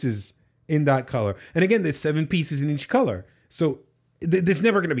 pieces in that color, and again, there's 7 pieces in each color. So there's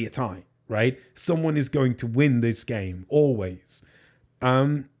never going to be a tie, right? Someone is going to win this game always.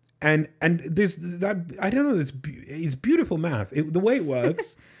 And there's that, I don't know, it's beautiful math. The way it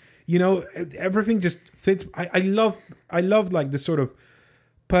works. You know, everything just fits. I love like this sort of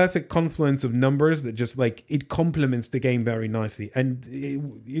perfect confluence of numbers that just like, it complements the game very nicely, and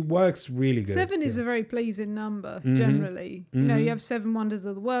it works really good. 7 is a very pleasing number, generally. You know, you have 7 Wonders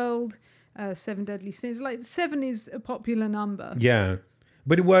of the World, 7 Deadly Sins. Like 7 is a popular number. Yeah,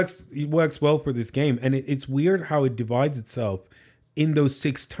 but it works well for this game, and it's weird how it divides itself in those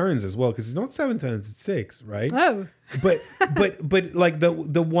 6 turns as well, because it's not 7 turns, it's 6, right? Oh. But like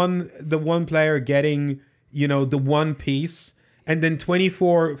the one player getting, you know, the one piece, and then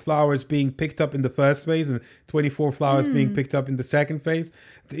 24 flowers being picked up in the first phase and 24 flowers being picked up in the second phase.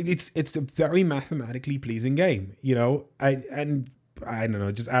 It's a very mathematically pleasing game, you know. I don't know,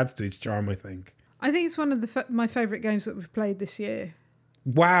 it just adds to its charm, I think. I think it's one of my favourite games that we've played this year.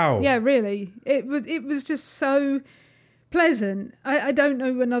 Wow. Yeah, really. It was just so pleasant. I don't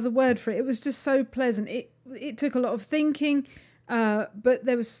know another word for it. It was just so pleasant. It took a lot of thinking, but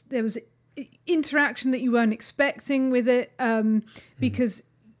there was interaction that you weren't expecting with it, because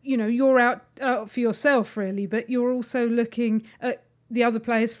you know, you're out for yourself really, but you're also looking at the other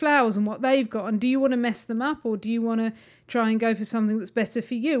players' flowers and what they've got, and do you want to mess them up, or do you want to try and go for something that's better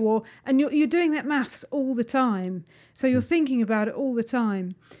for you? And you're doing that maths all the time, so you're thinking about it all the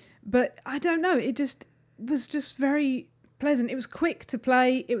time. But I don't know, it just was just very pleasant. It was quick to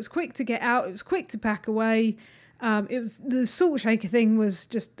play, it was quick to get out, it was quick to pack away. It was, the salt shaker thing was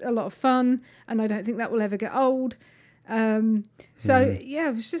just a lot of fun, and I don't think that will ever get old. Yeah,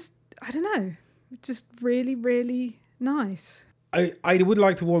 it was just, I don't know, just really, really nice. I would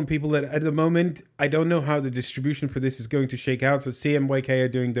like to warn people that at the moment, I don't know how the distribution for this is going to shake out. So CMYK are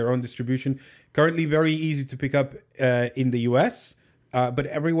doing their own distribution. Currently very easy to pick up in the US, but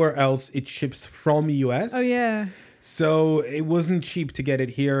everywhere else it ships from US. Oh, yeah. So it wasn't cheap to get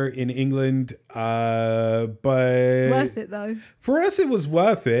it here in England, but... Worth it, though. For us, it was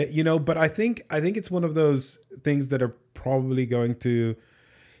worth it, you know, but I think it's one of those things that are probably going to,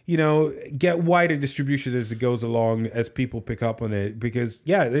 you know, get wider distribution as it goes along, as people pick up on it. Because,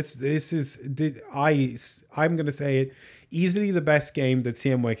 yeah, this is, I'm going to say it, easily the best game that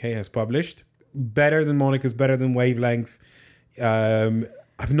CMYK has published. Better than Monica's, better than Wavelength.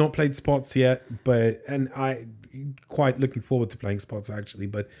 I've not played Spots yet, and I quite looking forward to playing Spots actually.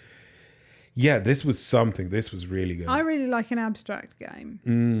 But yeah, this was something. This was really good. I really like an abstract game,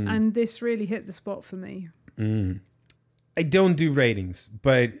 and this really hit the spot for me. I don't do ratings,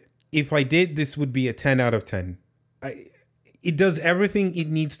 but if I did, this would be a 10 out of 10. It does everything it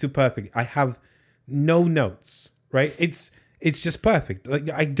needs to perfect. I have no notes right? It's just perfect. Like,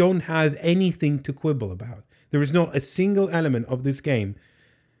 I don't have anything to quibble about. There is not a single element of this game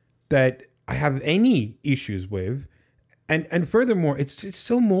that I have any issues with. And furthermore, it's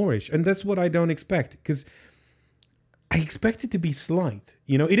so Moorish, and that's what I don't expect, because I expect it to be slight.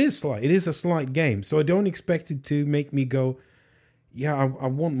 You know, it is slight. It is a slight game, so I don't expect it to make me go, yeah, I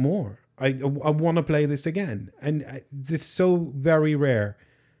want more. I want to play this again. And it's so very rare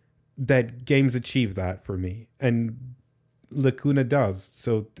that games achieve that for me. And Lacuna does.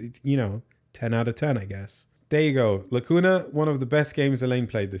 So, 10 out of 10, I guess. There you go. Lacuna, one of the best games Elaine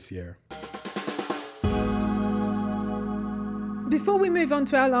played this year. Before we move on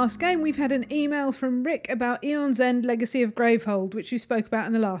to our last game, we've had an email from Rick about Aeon's End Legacy of Gravehold, which we spoke about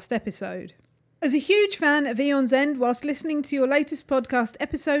in the last episode. As a huge fan of Aeon's End, whilst listening to your latest podcast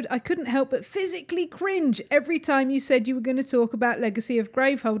episode, I couldn't help but physically cringe every time you said you were going to talk about Legacy of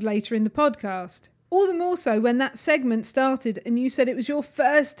Gravehold later in the podcast. All the more so when that segment started and you said it was your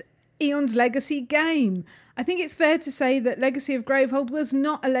first Aeon's Legacy game. I think it's fair to say that Legacy of Gravehold was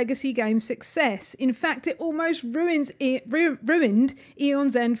not a Legacy game success. In fact, it almost ruined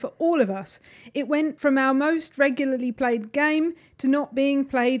Aeon's End for all of us. It went from our most regularly played game to not being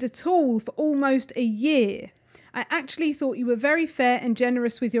played at all for almost a year. I actually thought you were very fair and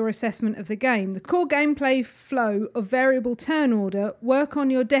generous with your assessment of the game. The core gameplay flow of variable turn order, work on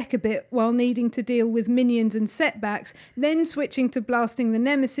your deck a bit while needing to deal with minions and setbacks, then switching to blasting the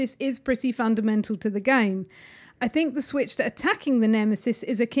nemesis is pretty fundamental to the game. I think the switch to attacking the nemesis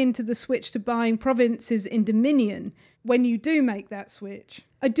is akin to the switch to buying provinces in Dominion, when you do make that switch.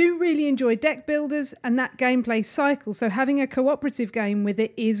 I do really enjoy deck builders and that gameplay cycle, so having a cooperative game with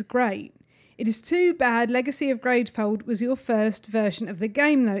it is great. It is too bad Legacy of Gravehold was your first version of the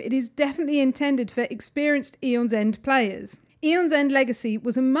game though. It is definitely intended for experienced Aeon's End players. Aeon's End Legacy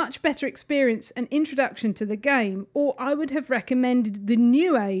was a much better experience and introduction to the game, or I would have recommended the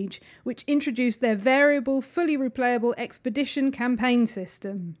New Age, which introduced their variable, fully replayable expedition campaign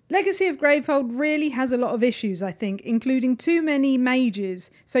system. Legacy of Gravehold really has a lot of issues, I think, including too many mages,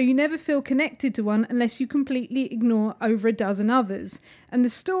 so you never feel connected to one unless you completely ignore over a dozen others. And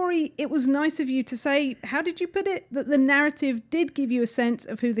the story, it was nice of you to say, how did you put it, that the narrative did give you a sense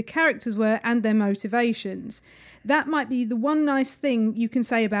of who the characters were and their motivations. That might be the one nice thing you can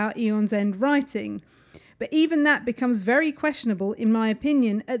say about Aeon's End writing. But even that becomes very questionable, in my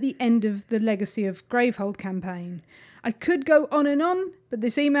opinion, at the end of the Legacy of Gravehold campaign. I could go on and on, but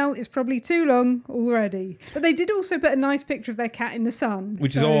this email is probably too long already. But they did also put a nice picture of their cat in the sun.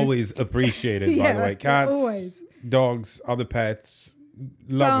 Which is always appreciated, by the way. Cats, always. Dogs, other pets,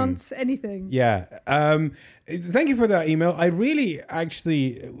 love plants, anything. Yeah. Thank you for that email. I really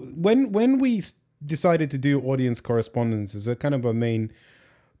actually, when we decided to do audience correspondence as a kind of a main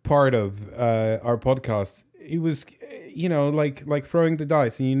part of our podcast, it was, like throwing the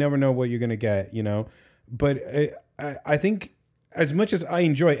dice, and you never know what you're going to get, But I think as much as I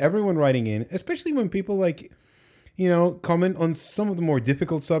enjoy everyone writing in, especially when people comment on some of the more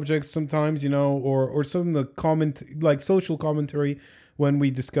difficult subjects sometimes, or some of the social commentary when we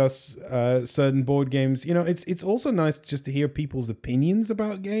discuss certain board games, it's also nice just to hear people's opinions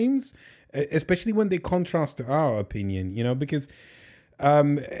about games, especially when they contrast to our opinion, because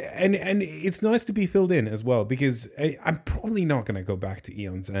and it's nice to be filled in as well, because I'm probably not going to go back to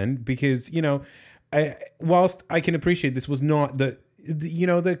Aeon's End, because whilst I can appreciate this was not the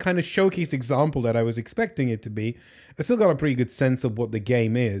kind of showcase example that I was expecting it to be, I still got a pretty good sense of what the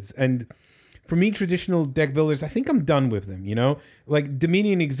game is. And for me, traditional deck builders, I think I'm done with them, like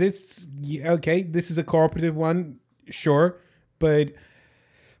Dominion exists. Okay, this is a cooperative one, sure, but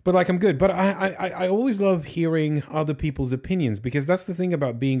like I'm good. But I always love hearing other people's opinions, because that's the thing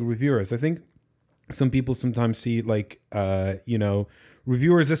about being reviewers. I think some people sometimes see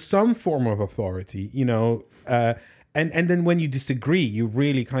reviewers as some form of authority, and then when you disagree, you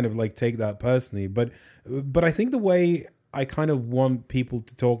really kind of take that personally. But I think the way I kind of want people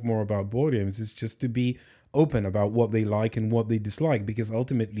to talk more about board games is just to be open about what they like and what they dislike, because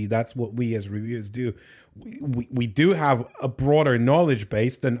ultimately that's what we as reviewers do. We do have a broader knowledge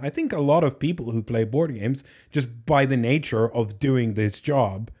base than I think a lot of people who play board games, just by the nature of doing this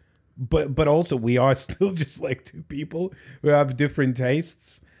job. But also we are still just like two people who have different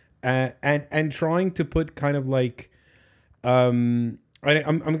tastes, and trying to put kind of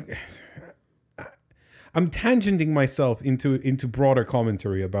I'm tangenting myself into broader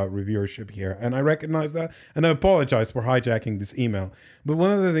commentary about reviewership here, and I recognize that, and I apologize for hijacking this email. But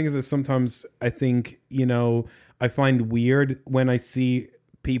one of the things that sometimes I think, I find weird when I see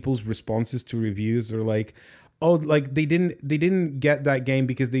people's responses to reviews are like, oh, like they didn't get that game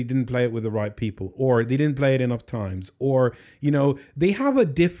because they didn't play it with the right people, or they didn't play it enough times, or, you know, they have a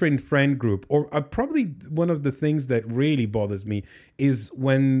different friend group. Or probably one of the things that really bothers me is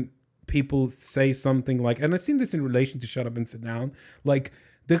when people say something like, and I've seen this in relation to Shut Up and Sit Down, like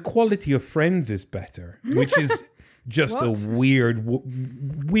the quality of friends is better, which is just a weird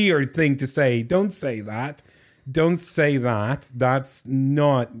thing to say. Don't say that. Don't say that. That's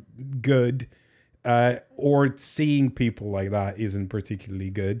not good. Or seeing people like that isn't particularly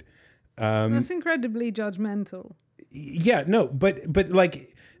good. That's incredibly judgmental. Yeah, no, but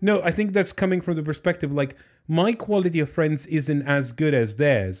like, no, I think that's coming from the perspective, like, my quality of friends isn't as good as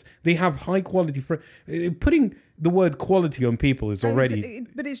theirs. They have high quality friends. Putting the word quality on people is already...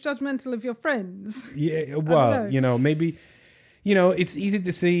 But it's judgmental of your friends. Yeah, well, you know, maybe... You know, it's easy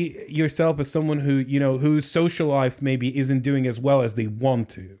to see yourself as someone who, you know, whose social life maybe isn't doing as well as they want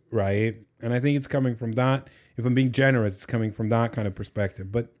to, right? And I think it's coming from that. If I'm being generous, it's coming from that kind of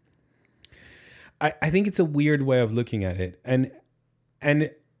perspective. But I think it's a weird way of looking at it. And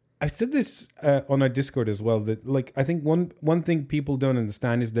I've said this on our Discord as well, that, like, I think one thing people don't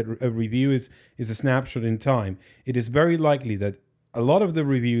understand is that a review is a snapshot in time. It is very likely that a lot of the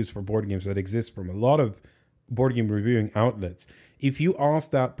reviews for board games that exist from a lot of board game reviewing outlets, if you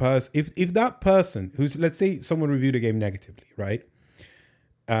ask that person, if that person who's, let's say someone reviewed a game negatively, right?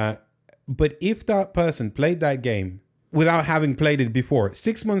 But if that person played that game without having played it before,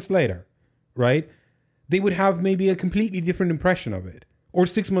 6 months later, right, they would have maybe a completely different impression of it, or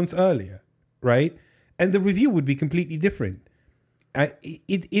 6 months earlier, right? And the review would be completely different.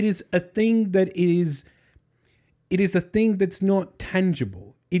 It is a thing that is a thing that's not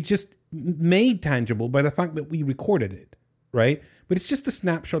tangible. It just made tangible by the fact that we recorded it, right? But it's just a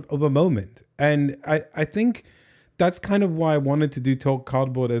snapshot of a moment. And I think that's kind of why I wanted to do Talk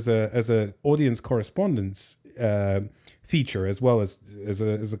Cardboard as a audience correspondence feature, as well as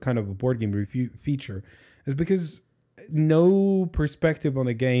a kind of a board game review feature, is because no perspective on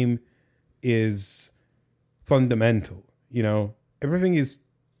a game is fundamental. You know, everything is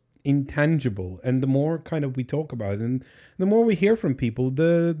intangible, and the more kind of we talk about it, and the more we hear from people,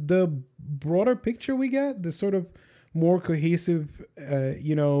 the broader picture we get, the sort of more cohesive,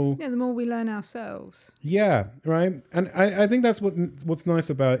 you know... Yeah, the more we learn ourselves. Yeah, right? And I think that's what's nice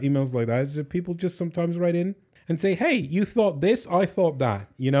about emails like that, is that people just sometimes write in and say, hey, you thought this, I thought that,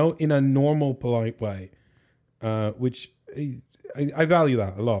 you know, in a normal, polite way, which I value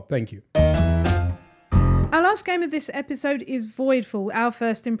that a lot. Thank you. Our last game of this episode is Voidfall, Our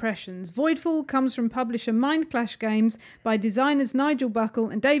First Impressions. Voidfall comes from publisher Mindclash Games by designers Nigel Buckle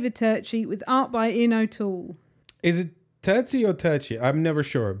and David Turczi, with art by Ian O'Toole. Is it Turczi or Turczi? I'm never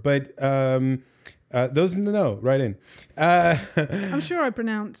sure, but those in the know, right in. I'm sure I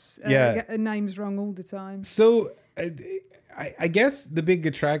pronounce names wrong all the time. So I guess the big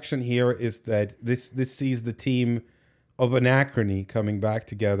attraction here is that this sees the team of Anachrony coming back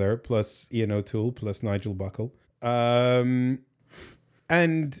together, plus Ian O'Toole, plus Nigel Buckle. And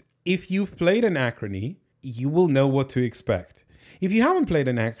if you've played Anachrony, you will know what to expect. If you haven't played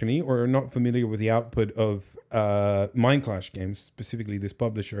Anachrony or are not familiar with the output of Mindclash Games, specifically this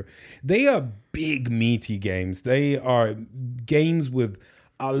publisher, they are big, meaty games. They are games with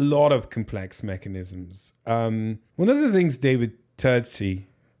a lot of complex mechanisms. One of the things David Turczi,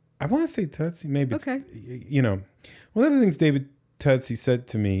 I want to say Turczi, maybe it's, okay. You know, one of the things David Turczi said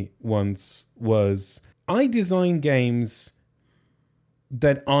to me once was, I design games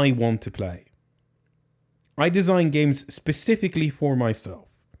that I want to play. I design games specifically for myself.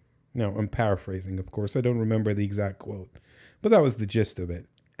 Now, I'm paraphrasing, of course. I don't remember the exact quote, but that was the gist of it.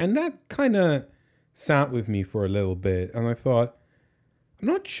 And that kind of sat with me for a little bit. And I thought, I'm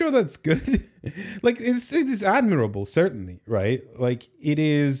not sure that's good. Like, it is admirable, certainly, right? Like,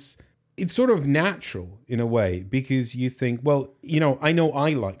 it's sort of natural in a way, because you think, well, you know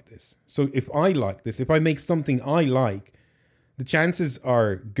I like this. So if I like this, if I make something I like, the chances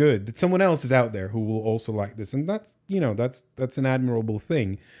are good that someone else is out there who will also like this. And that's, you know, that's an admirable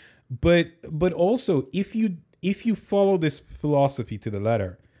thing. But also, if you follow this philosophy to the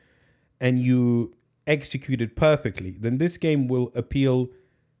letter and you execute it perfectly, then this game will appeal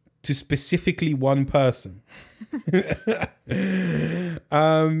to specifically one person.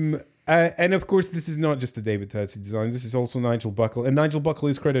 And of course, this is not just a David Turczi design. This is also Nigel Buckle, and Nigel Buckle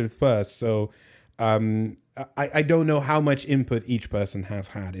is credited first. So I don't know how much input each person has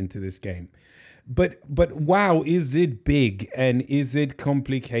had into this game. But wow, is it big and is it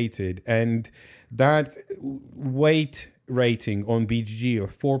complicated? And that weight rating on BGG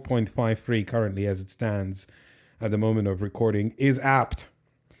of 4.53 currently, as it stands at the moment of recording, is apt.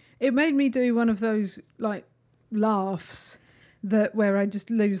 It made me do one of those, like, laughs where I just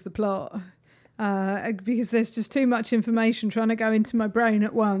lose the plot. Because there's just too much information trying to go into my brain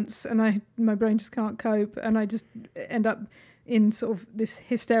at once, and my brain just can't cope, and I just end up in sort of this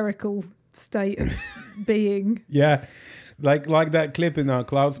hysterical state of being. Yeah, like that clip in our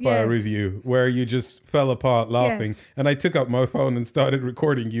Cloudspire review where you just fell apart laughing, and I took up my phone and started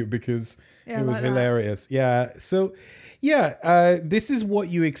recording you because it was hilarious. Yeah, so this is what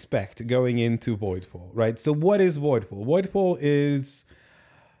you expect going into Voidfall, right? So what is Voidfall? Voidfall is...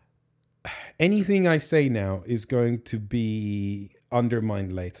 anything I say now is going to be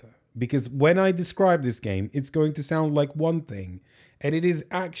undermined later. Because when I describe this game, it's going to sound like one thing. And it is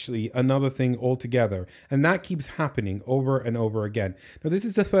actually another thing altogether. And that keeps happening over and over again. Now, this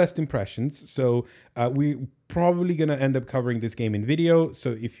is the first impressions. So we're probably going to end up covering this game in video.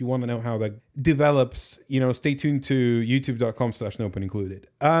 So if you want to know how that develops, stay tuned to youtube.com/nopunIncluded.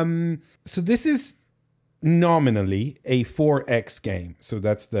 So this is nominally a 4X game. So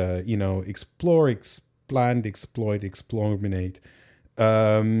that's the, explore, expand, exploit, exterminate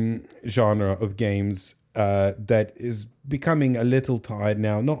genre of games that is becoming a little tired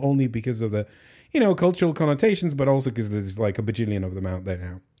now, not only because of the, cultural connotations, but also because there's like a bajillion of them out there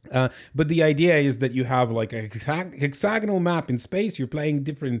now. But the idea is that you have like a hexagonal map in space. You're playing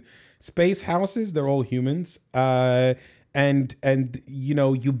different space houses. They're all humans. And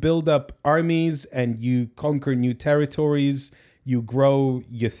you build up armies and you conquer new territories. You grow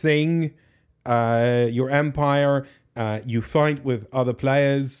your thing, your empire. You fight with other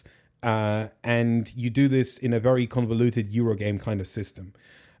players. And you do this in a very convoluted Eurogame kind of system.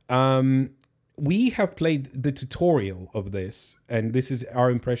 We have played the tutorial of this, and this is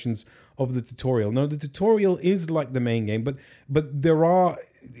our impressions of the tutorial. Now, the tutorial is like the main game, but there are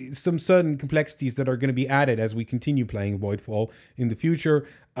some certain complexities that are going to be added as we continue playing Voidfall in the future,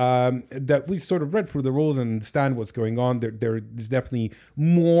 that we sort of read through the rules and understand what's going on. There's definitely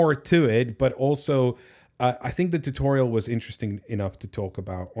more to it, but also I think the tutorial was interesting enough to talk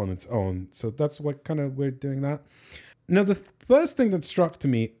about on its own. So that's what kind of we're doing that. Now, the first thing that struck to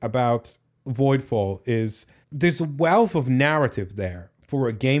me about Voidfall is there's a wealth of narrative there for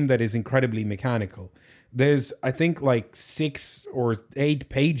a game that is incredibly mechanical. There's, I think, like 6 or 8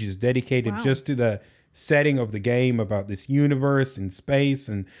 pages dedicated just to the setting of the game, about this universe in space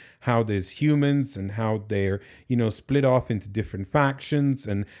and how there's humans and how they're, split off into different factions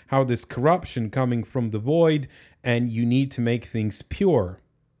and how there's corruption coming from the void and you need to make things pure.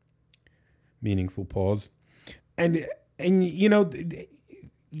 Meaningful pause. And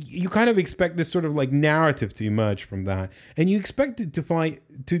you kind of expect this sort of like narrative to emerge from that. And you expect it to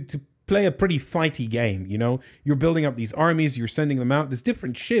play a pretty fighty game. You're building up these armies, you're sending them out. There's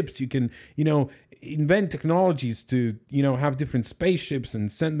different ships. You can, invent technologies to, have different spaceships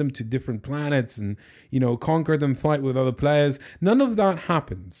and send them to different planets and, conquer them, fight with other players. None of that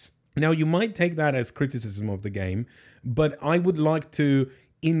happens. Now, you might take that as criticism of the game, but I would like to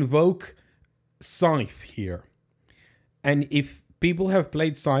invoke Scythe here. And if people have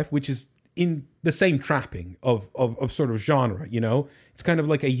played Scythe, which is in the same trapping of sort of genre, it's kind of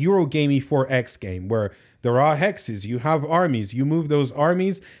like a Eurogamey 4X game where there are hexes, you have armies, you move those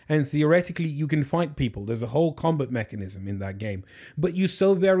armies, and theoretically you can fight people. There's a whole combat mechanism in that game, but you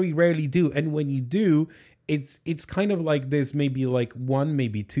so very rarely do. And when you do, it's kind of like there's maybe like 1,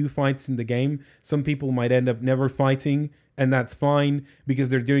 maybe 2 fights in the game. Some people might end up never fighting, and that's fine because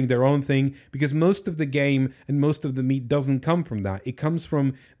they're doing their own thing, because most of the game and most of the meat doesn't come from that. It comes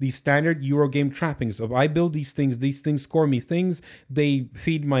from the standard Eurogame trappings of I build these things score me things, they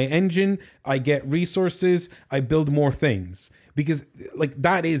feed my engine, I get resources, I build more things. Because like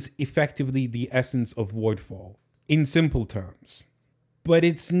that is effectively the essence of Voidfall in simple terms. But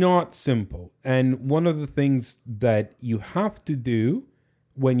it's not simple. And one of the things that you have to do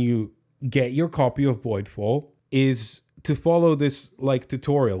when you get your copy of Voidfall is to follow this like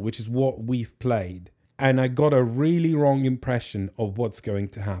tutorial, which is what we've played. And I got a really wrong impression of what's going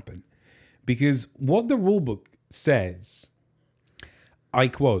to happen. Because what the rulebook says, I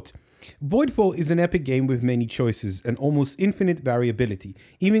quote, Voidfall is an epic game with many choices and almost infinite variability.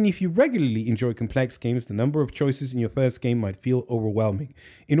 Even if you regularly enjoy complex games, the number of choices in your first game might feel overwhelming.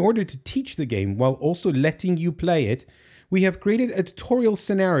 In order to teach the game while also letting you play it, we have created a tutorial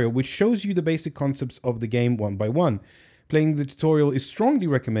scenario which shows you the basic concepts of the game one by one. Playing the tutorial is strongly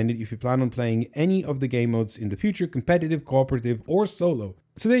recommended if you plan on playing any of the game modes in the future, competitive, cooperative, or solo.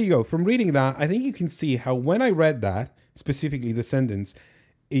 So there you go. From reading that, I think you can see how when I read that, specifically the sentence,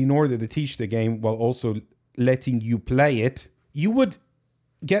 in order to teach the game while also letting you play it, you would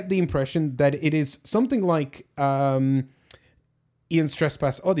get the impression that it is something like Ian's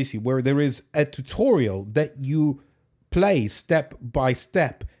Trespass Odyssey, where there is a tutorial that you play step by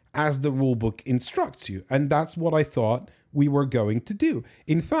step as the rulebook instructs you. And that's what I thought we were going to do.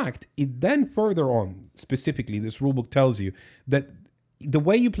 In fact, it then further on, specifically, this rulebook tells you that the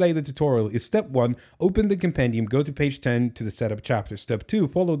way you play the tutorial is step 1, open the compendium, go to page 10 to the setup chapter. Step 2,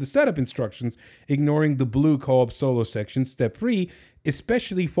 follow the setup instructions, ignoring the blue co-op solo section. Step 3,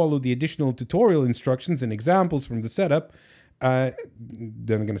 especially follow the additional tutorial instructions and examples from the setup. Then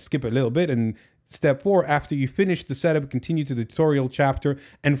I'm going to skip a little bit. And step 4, after you finish the setup, continue to the tutorial chapter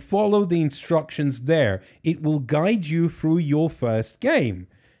and follow the instructions there. It will guide you through your first game.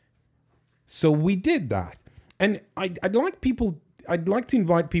 So we did that. And I'd like to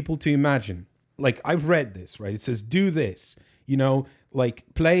invite people to imagine, like, I've read this, right? It says, do this, like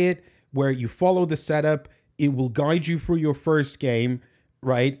play it where you follow the setup. It will guide you through your first game,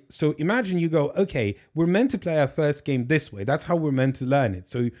 right? So imagine you go, okay, we're meant to play our first game this way. That's how we're meant to learn it.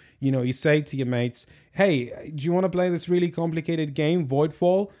 So, you say to your mates, hey, do you want to play this really complicated game,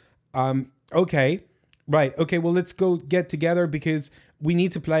 Voidfall? Okay, right. Okay, well, let's go get together because we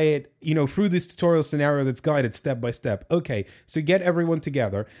need to play it, through this tutorial scenario that's guided step by step. Okay, so get everyone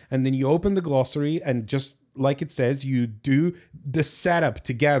together and then you open the glossary and just like it says, you do the setup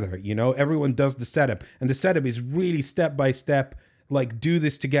together. Everyone does the setup, and the setup is really step by step. Like, do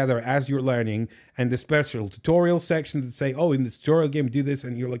this together as you're learning, and the special tutorial sections that say, oh, in this tutorial game, do this,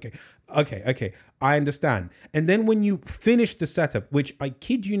 and you're like, okay, I understand. And then when you finish the setup, which I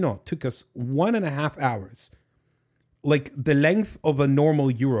kid you not, took us 1.5 hours, like the length of a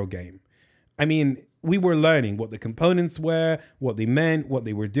normal Euro game. I mean, we were learning what the components were, what they meant, what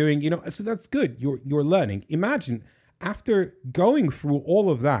they were doing, so that's good. You're learning. Imagine after going through all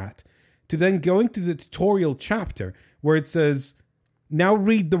of that to then going to the tutorial chapter where it says, now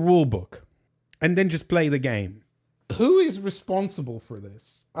read the rule book and then just play the game. Who is responsible for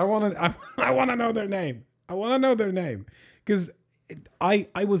this? I want to know their name. I want to know their name because I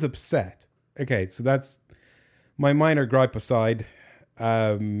was upset. Okay, so that's my minor gripe aside.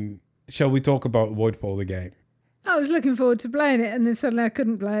 Shall we talk about Voidfall, the game? I was looking forward to playing it, and then suddenly I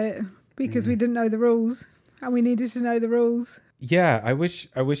couldn't play it because we didn't know the rules, and we needed to know the rules. Yeah, I wish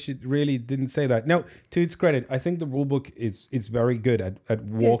it really didn't say that. Now, to its credit, I think the rulebook is very good at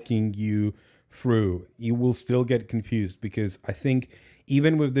walking you through. You will still get confused because I think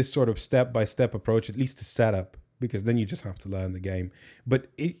even with this sort of step-by-step approach, at least to setup, because then you just have to learn the game. But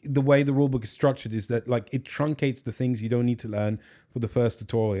the way the rulebook is structured is that like it truncates the things you don't need to learn for the first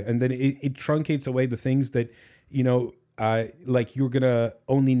tutorial, and then it truncates away the things that like you're gonna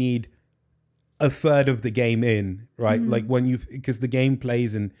only need a third of the game in, right? Like because the game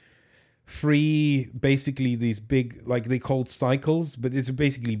plays in 3 basically these big, like they called cycles, but it's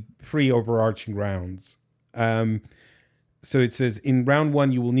basically 3 overarching rounds. So it says in round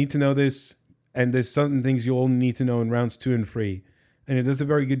 1 you will need to know this, and there's certain things you only need to know in rounds 2 and 3, and it does a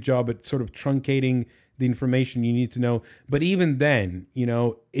very good job at sort of truncating the information you need to know. But even then,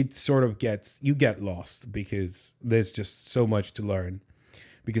 it sort of you get lost because there's just so much to learn.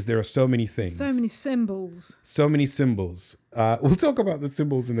 Because there are so many things. So many symbols. We'll talk about the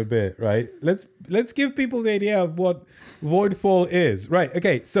symbols in a bit, right? Let's give people the idea of what Voidfall is. Right,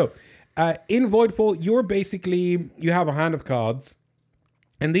 okay, so in Voidfall, you have a hand of cards,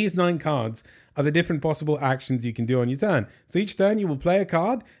 and these 9 cards are the different possible actions you can do on your turn. So each turn you will play a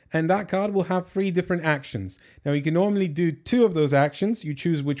card, and that card will have 3 different actions. Now you can normally do 2 of those actions. You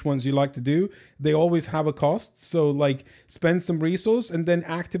choose which ones you like to do. They always have a cost. So like spend some resource and then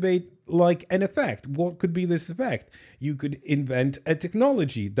activate like an effect. What could be this effect? You could invent a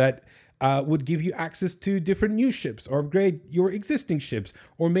technology that would give you access to different new ships, or upgrade your existing ships,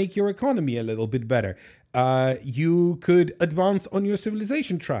 or make your economy a little bit better. You could advance on your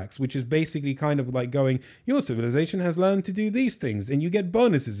civilization tracks, which is basically kind of like going, your civilization has learned to do these things, and you get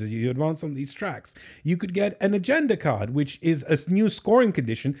bonuses as you advance on these tracks. You could get an agenda card, which is a new scoring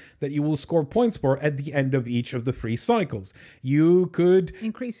condition that you will score points for at the end of each of the 3 cycles. You could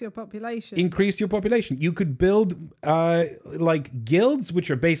increase your population. You could build like guilds,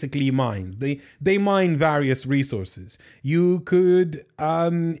 which are basically mines. They mine various resources. You could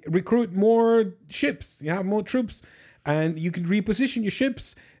recruit more ships. You have more troops, and you can reposition your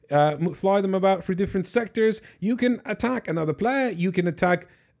ships, fly them about through different sectors. You can attack another player. You can attack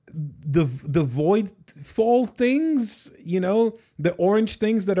the Voidfall things, the orange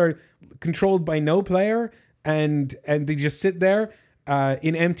things that are controlled by no player, and they just sit there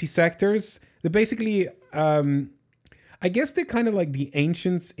in empty sectors. They're basically, I guess they're kind of like the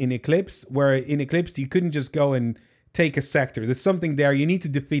ancients in Eclipse, where in Eclipse you couldn't just go and take a sector. There's something there. You need to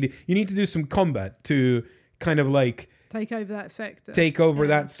defeat it. You need to do some combat to kind of like take over that sector.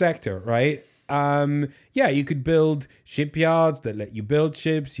 That sector, right? You could build shipyards that let you build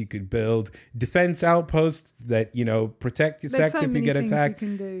ships. You could build defense outposts that, protect your sector if you get attacked.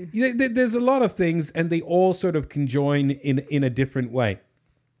 There's so many things you can do. There's a lot of things, and they all sort of conjoin in a different way.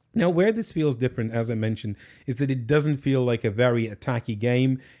 Now, where this feels different, as I mentioned, is that it doesn't feel like a very attacky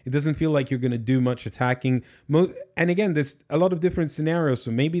game. It doesn't feel like you're going to do much attacking. And again, there's a lot of different scenarios.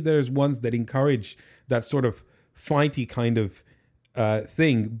 So maybe there's ones that encourage that sort of fighty kind of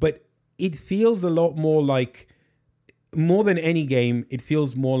thing. But it feels a lot more like, more than any game, it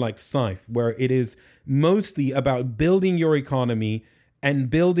feels more like Scythe, where it is mostly about building your economy and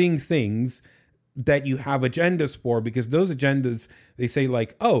building things that you have agendas for, because those agendas, they say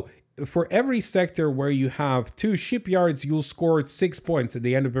like, oh, for every sector where you have 2 shipyards, you'll score 6 points at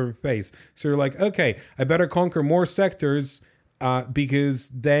the end of every phase. So you're like, okay, I better conquer more sectors because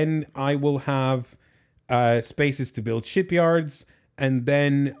then I will have spaces to build shipyards, and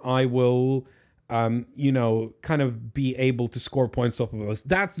then I will, kind of be able to score points off of those.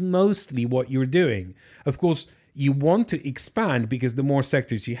 That's mostly what you're doing. Of course, you want to expand, because the more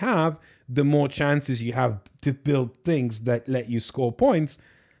sectors you have, the more chances you have to build things that let you score points.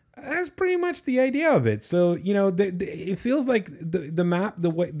 That's pretty much the idea of it. So, it feels like the map, the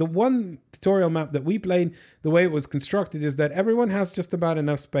one tutorial map that we played, the way it was constructed is that everyone has just about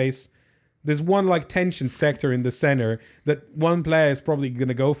enough space. There's one like tension sector in the center that one player is probably going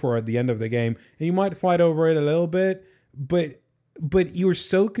to go for at the end of the game, and you might fight over it a little bit, but you're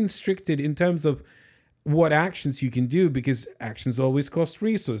so constricted in terms of what actions you can do, because actions always cost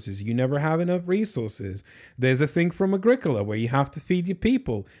resources. You never have enough resources. There's a thing from Agricola where you have to feed your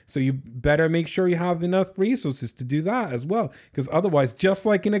people, so you better make sure you have enough resources to do that as well, because otherwise, just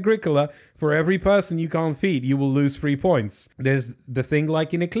like in Agricola, for every person you can't feed, you will lose 3 points. There's the thing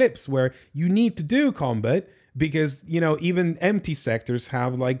like in Eclipse where you need to do combat, because even empty sectors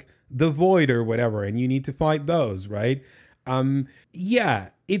have like the Void or whatever, and you need to fight those, right?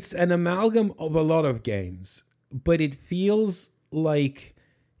 It's an amalgam of a lot of games, but it feels like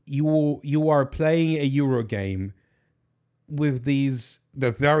you are playing a Euro game with the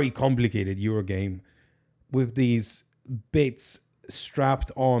very complicated Euro game with these bits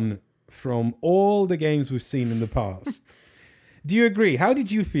strapped on from all the games we've seen in the past. Do you agree? How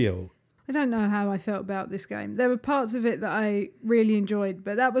did you feel? I don't know how I felt about this game. There were parts of it that I really enjoyed,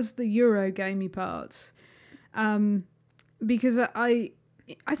 but that was the Euro gamey parts. Because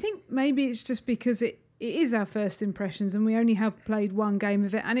I think maybe it's just because it is our first impressions and we only have played one game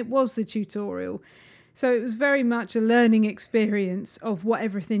of it, and it was the tutorial. So it was very much a learning experience of what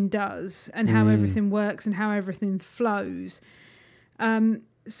everything does and how everything works and how everything flows.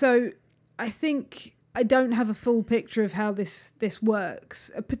 So I think I don't have a full picture of how this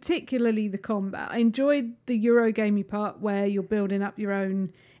works, particularly the combat. I enjoyed the Eurogamey part where you're building up your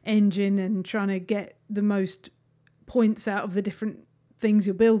own engine and trying to get the most points out of the different things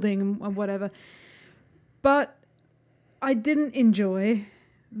you're building and whatever. But I didn't enjoy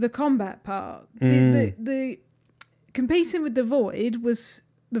the combat part. The competing with the Void was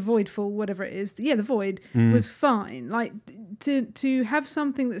the Voidfall, whatever it is. The Void was fine. Like to have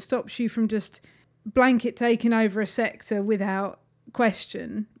something that stops you from just blanket taking over a sector without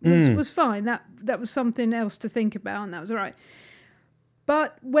question was fine. That was something else to think about, and that was all right.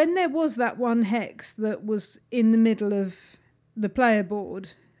 But when there was that one hex that was in the middle of the player board,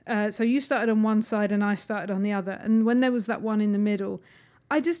 so you started on one side and I started on the other, and when there was that one in the middle,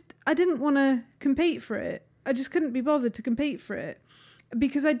 I didn't want to compete for it. I just couldn't be bothered to compete for it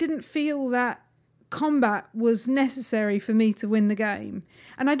because I didn't feel that combat was necessary for me to win the game.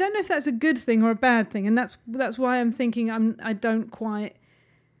 And I don't know if that's a good thing or a bad thing, and that's why I'm thinking I don't quite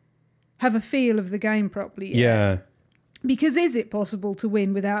have a feel of the game properly yet. Yeah. Because is it possible to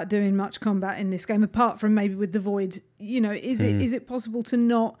win without doing much combat in this game, apart from maybe with the Void? Is it possible to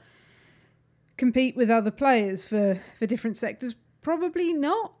not compete with other players for different sectors? Probably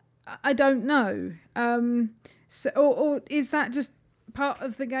not. I don't know. Or is that just part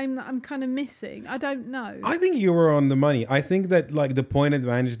of the game that I'm kind of missing? I don't know. I think you were on the money. I think that like the point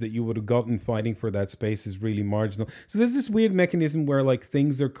advantage that you would have gotten fighting for that space is really marginal. So there's this weird mechanism where like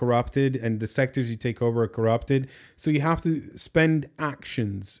things are corrupted and the sectors you take over are corrupted. So you have to spend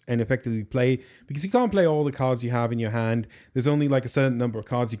actions and effectively play, because you can't play all the cards you have in your hand. There's only like a certain number of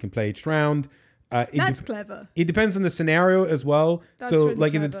cards you can play each round. That's clever. It depends on the scenario as well. That's so really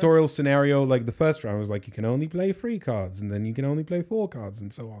like clever. In the tutorial scenario, like the first round was like you can only play 3 cards and then you can only play 4 cards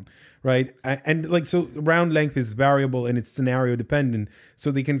and so on, right? And like so round length is variable and it's scenario dependent,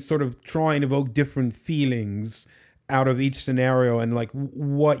 so they can sort of try and evoke different feelings out of each scenario and like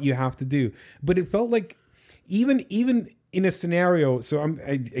what you have to do. But it felt like even in a scenario, so I'm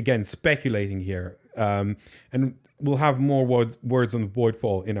again speculating here, and we'll have more words on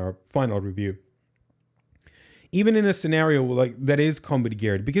Voidfall in our final review. Even in a scenario like that is combat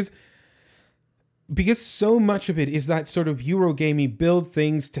geared, because so much of it is that sort of Eurogamey build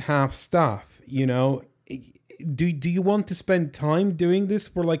things to have stuff, you know. Do you want to spend time doing this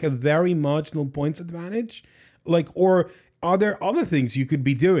for like a very marginal points advantage? Like, or are there other things you could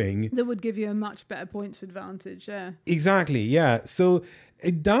be doing that would give you a much better points advantage? Yeah. Exactly, yeah. So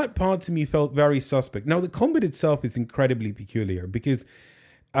that part to me felt very suspect. Now, the combat itself is incredibly peculiar because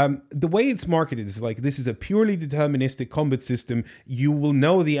the way it's marketed is like, this is a purely deterministic combat system. You will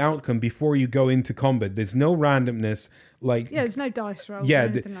know the outcome before you go into combat. There's no randomness. Like, yeah, there's no dice rolls or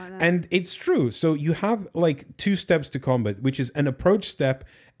anything like that. And it's true. So you have like 2 steps to combat, which is an approach step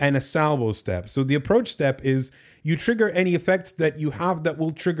and a salvo step. So the approach step is you trigger any effects that you have that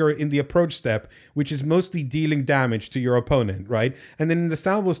will trigger in the approach step, which is mostly dealing damage to your opponent, right? And then in the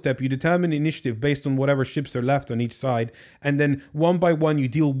salvo step, you determine initiative based on whatever ships are left on each side. And then one by one, you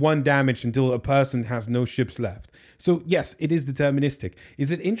deal 1 damage until a person has no ships left. So yes, it is deterministic. Is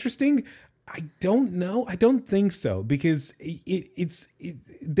it interesting? I don't know. I don't think so, because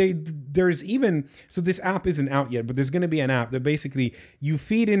there's even, so this app isn't out yet, but there's going to be an app that basically you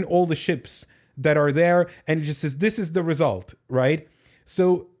feed in all the ships that are there and it just says, this is the result, right?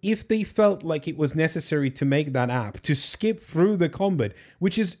 So if they felt like it was necessary to make that app to skip through the combat,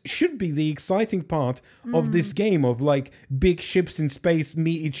 which should be the exciting part of this game of like big ships in space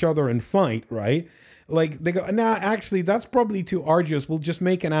meet each other and fight, right? Like they go, nah, actually, that's probably too arduous. We'll just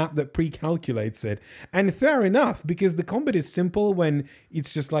make an app that pre-calculates it. And fair enough, because the combat is simple when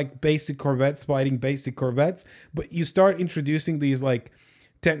it's just like basic corvettes fighting basic corvettes. But you start introducing these like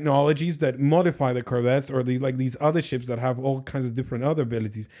technologies that modify the corvettes or these other ships that have all kinds of different other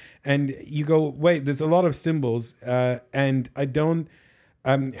abilities. And you go, wait, there's a lot of symbols. And I don't,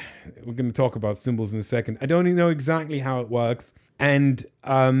 we're going to talk about symbols in a second. I don't even know exactly how it works. And,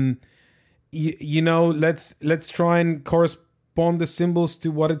 you know, let's try and correspond the symbols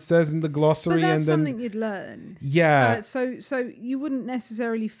to what it says in the glossary. But that's and then something you'd learn. Yeah. So you wouldn't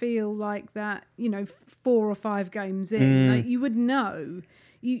necessarily feel like that, you know, 4 or 5 games in. Like, you would know.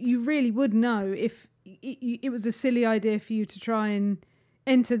 You really would know if it was a silly idea for you to try and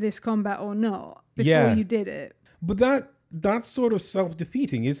enter this combat or not before you did it. But that's sort of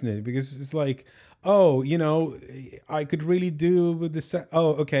self-defeating, isn't it? Because it's like, oh, you know, I could really do with this.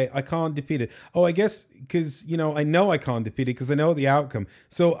 Oh, okay, I can't defeat it. Oh, I guess because, you know I can't defeat it because I know the outcome.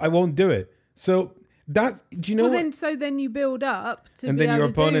 So I won't do it. So that, do you know? Well, then you build up to and be then able your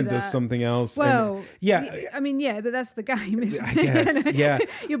to do opponent that. does something else. Well, and, yeah. I mean, yeah, but that's the game, isn't I it? guess, yeah.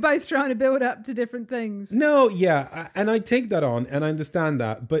 You're both trying to build up to different things. No, yeah, and I take that on and I understand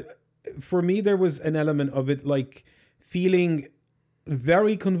that. But for me, there was an element of it like feeling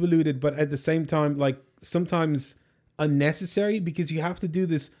very convoluted, but at the same time, like sometimes unnecessary, because you have to do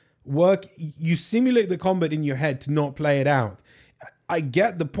this work. You simulate the combat in your head to not play it out. I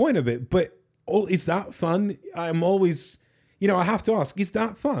get the point of it, but is that fun? I'm always, you know, I have to ask, is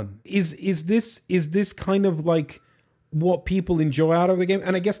that fun? Is this kind of like what people enjoy out of the game?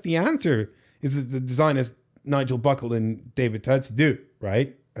 And I guess the answer is that the designers Nigel Buckle and David Turtz do,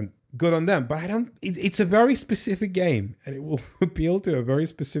 right? And good on them. But it's a very specific game and it will appeal to a very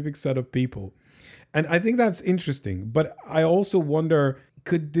specific set of people. And I think that's interesting. But I also wonder,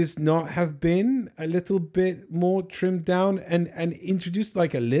 could this not have been a little bit more trimmed down and introduced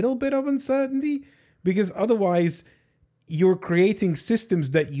like a little bit of uncertainty? Because otherwise you're creating systems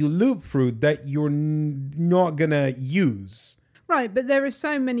that you loop through that you're not going to use. Right, but there are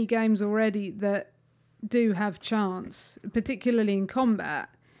so many games already that do have chance, particularly in combat.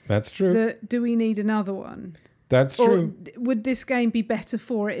 That's true. Do we need another one? That's true. Or would this game be better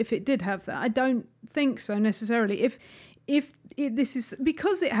for it if it did have that? I don't think so necessarily. If this is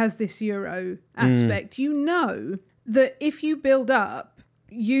because it has this Euro aspect, you know that if you build up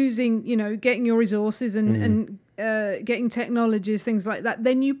using, you know, getting your resources and getting technologies, things like that,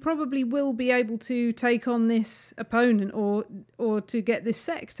 then you probably will be able to take on this opponent or to get this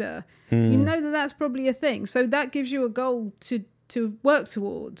sector. You know that's probably a thing. So that gives you a goal to work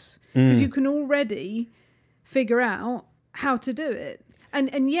towards, because you can already figure out how to do it.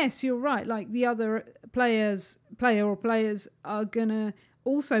 And yes, you're right. Like the other players are gonna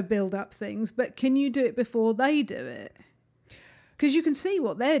also build up things, but can you do it before they do it? Because you can see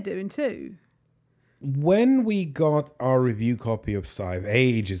what they're doing too. When we got our review copy of Scythe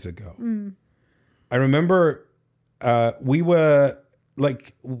ages ago, I remember we were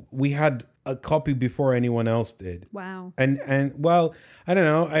like we had a copy before anyone else did. Wow. And well, I don't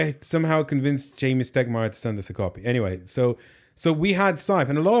know. I somehow convinced Jamie Stegmaier to send us a copy. Anyway, so we had Scythe,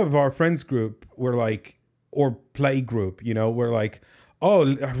 and a lot of our friends group were like, or play group, were like,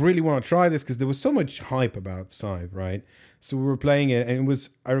 oh, I really want to try this because there was so much hype about Scythe, right? So we were playing it, and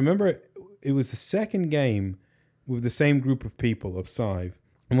I remember it was the second game with the same group of people of Scythe,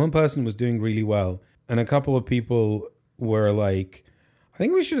 and one person was doing really well, and a couple of people were like, I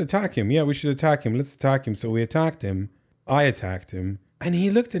think we should attack him. Yeah, we should attack him. Let's attack him. So we attacked him. I attacked him. And he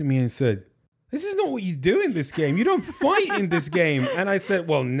looked at me and said, this is not what you do in this game. You don't fight in this game. And I said,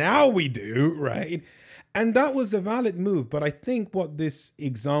 well, now we do, right? And that was a valid move. But I think what this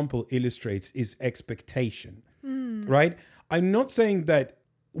example illustrates is expectation, right? I'm not saying that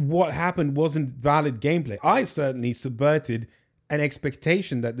what happened wasn't valid gameplay. I certainly subverted an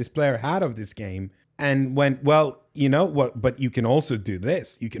expectation that this player had of this game and went, well, you know what, but you can also do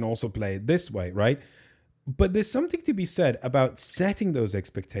this. You can also play it this way, right? But there's something to be said about setting those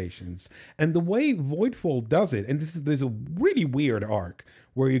expectations. And the way Voidfall does it, and there's a really weird arc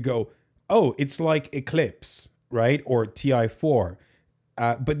where you go, oh, it's like Eclipse, right? Or TI4.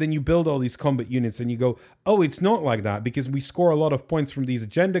 But then you build all these combat units and you go, oh, it's not like that because we score a lot of points from these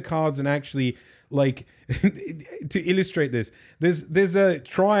agenda cards. And actually, like, to illustrate this, there's a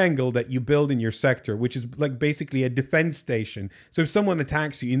triangle that you build in your sector, which is like basically a defense station. So if someone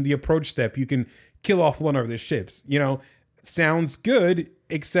attacks you in the approach step, you can kill off one of their ships. Sounds good,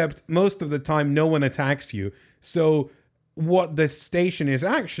 except most of the time no one attacks you. So what the station is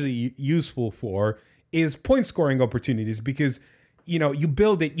actually useful for is point scoring opportunities because you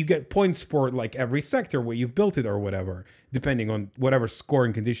build it, you get points for like every sector where you've built it or whatever, depending on whatever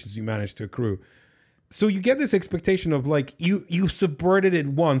scoring conditions you manage to accrue. So you get this expectation of like, you subverted it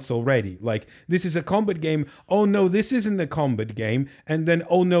once already. Like, this is a combat game. Oh no, this isn't a combat game. And then,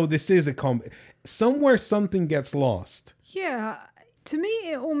 oh no, this is a combat. Somewhere something gets lost. Yeah. To me,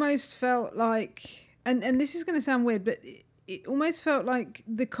 it almost felt like, and this is going to sound weird, but it almost felt like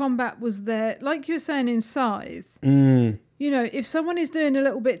the combat was there. Like you were saying in Scythe, if someone is doing a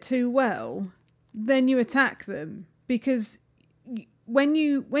little bit too well, then you attack them because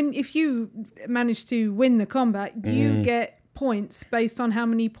if you manage to win the combat, you get points based on how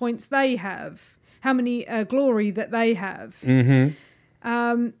many points they have, how many glory that they have.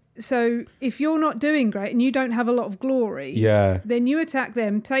 So if you're not doing great and you don't have a lot of glory, then you attack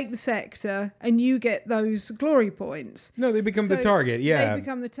them, take the sector, and you get those glory points. No, they become the target. Yeah, they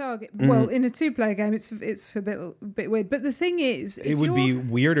become the target. Well, in a two-player game, it's a bit weird. But the thing is, it would be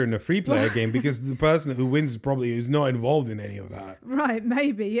weirder in a free-player game because the person who wins probably is not involved in any of that. Right?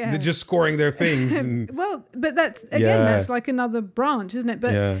 Maybe. Yeah. They're just scoring their things. And well, but that's like another branch, isn't it?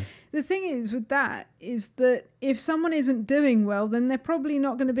 But the thing is with that is that if someone isn't doing well, then they're probably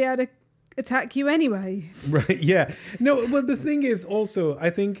not going to be able to attack you anyway. Right, yeah. No, well, the thing is also, I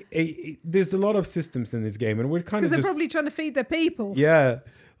think there's a lot of systems in this game, and we're kind of because they're probably trying to feed their people. Yeah,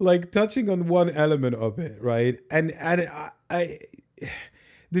 like touching on one element of it, right? And I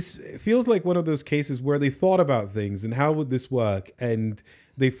this feels like one of those cases where they thought about things and how would this work, and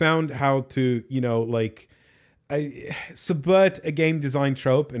they found how to, subvert a game design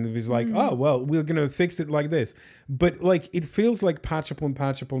trope, and it was like, oh, well, we're going to fix it like this. But like, it feels like patch upon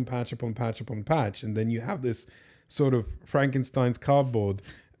patch upon patch upon patch upon patch. And then you have this sort of Frankenstein's cardboard,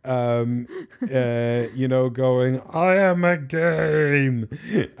 going, I am a game.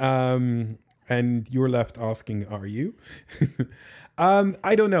 And you're left asking, are you?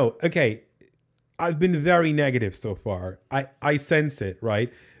 I don't know. Okay. I've been very negative so far. I sense it,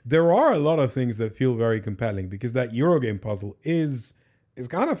 right? There are a lot of things that feel very compelling because that Eurogame puzzle is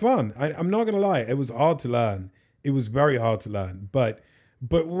kind of fun. I'm not going to lie. It was hard to learn. It was very hard to learn. But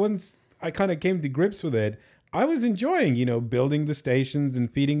once I kind of came to grips with it, I was enjoying, building the stations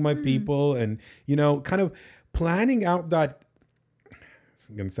and feeding my people and, kind of planning out that, it's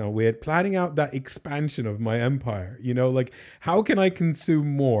going to sound weird, planning out that expansion of my empire, like how can I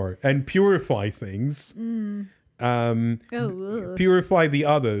consume more and purify things? Purify the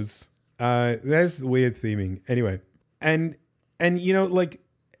others. There's weird theming. Anyway. And I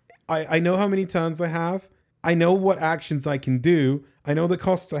know how many turns I have. I know what actions I can do. I know the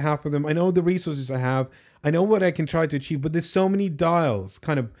costs I have for them. I know the resources I have. I know what I can try to achieve. But there's so many dials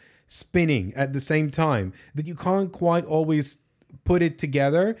kind of spinning at the same time that you can't quite always put it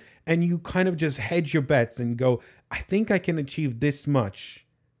together. And you kind of just hedge your bets and go, I think I can achieve this much,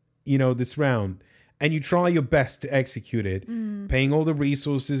 this round. And you try your best to execute it, paying all the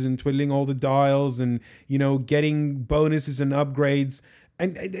resources and twiddling all the dials and, getting bonuses and upgrades.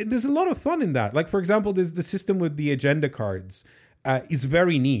 And there's a lot of fun in that. Like, for example, there's the system with the agenda cards. is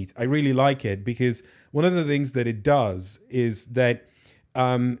very neat. I really like it because one of the things that it does is that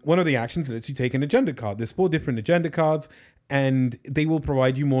one of the actions lets you take an agenda card. There's 4 different agenda cards, and they will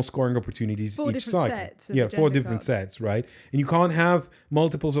provide you more scoring opportunities 4 each different cycle. sets of Yeah, 4 agenda different cards. sets, right? And you can't have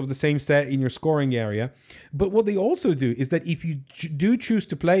multiples of the same set in your scoring area. But what they also do is that if you do choose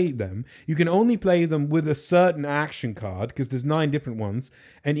to play them, you can only play them with a certain action card, because there's 9 different ones,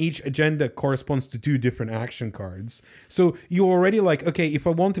 and each agenda corresponds to 2 different action cards. So you're already like, okay, if I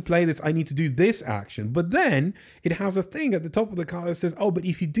want to play this, I need to do this action. But then it has a thing at the top of the card that says, oh, but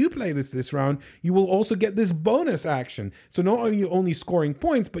if you do play this round, you will also get this bonus action. So not only are you only scoring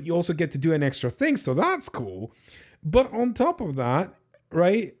points, but you also get to do an extra thing. So that's cool. But on top of that,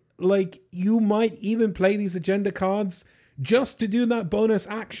 right, like you might even play these agenda cards just to do that bonus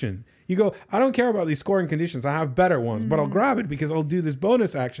action. You go, I don't care about these scoring conditions. I have better ones, but I'll grab it because I'll do this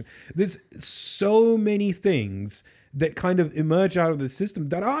bonus action. There's so many things that kind of emerge out of the system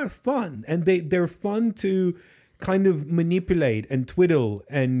that are fun, and they're fun to kind of manipulate and twiddle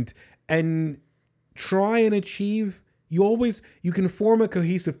and try and achieve. You can form a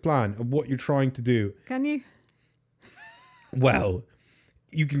cohesive plan of what you're trying to do. Can you? Well,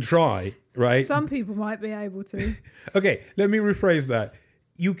 you can try, right? Some people might be able to. Okay, let me rephrase that.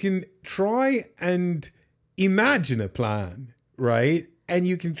 You can try and imagine a plan, right? And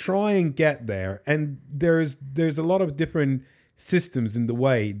you can try and get there. And there's a lot of different systems in the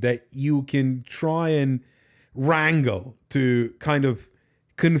way that you can try and wrangle to kind of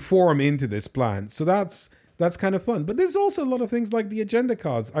conform into this plan. So that's kind of fun. But there's also a lot of things like the agenda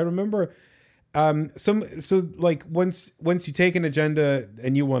cards. I remember once you take an agenda, a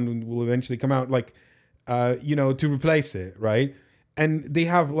new one will eventually come out, to replace it, right? And they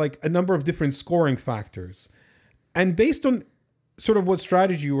have like a number of different scoring factors. And based on sort of what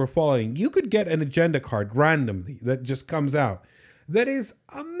strategy you were following, you could get an agenda card randomly that just comes out that is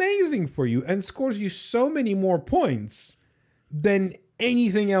amazing for you and scores you so many more points than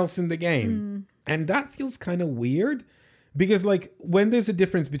anything else in the game. And that feels kind of weird because like when there's a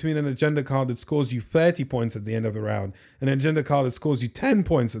difference between an agenda card that scores you 30 points at the end of the round and an agenda card that scores you 10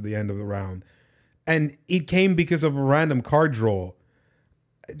 points at the end of the round, and it came because of a random card draw,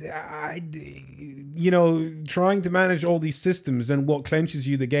 trying to manage all these systems and what clenches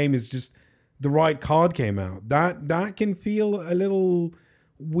you the game is just the right card came out. That can feel a little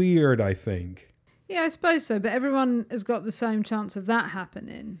weird, I think. Yeah, I suppose so. But everyone has got the same chance of that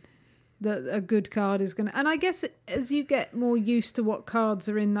happening. That a good card is going to... And I guess as you get more used to what cards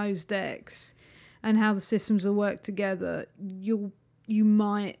are in those decks and how the systems will work together, you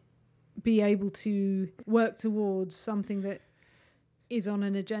might be able to work towards something that is on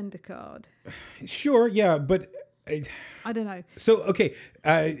an agenda card. Sure, yeah, but... I don't know. So, okay,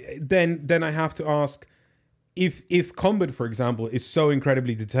 then I have to ask, if combat, for example, is so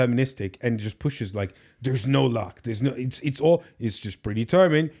incredibly deterministic and just pushes like there's no luck, it's just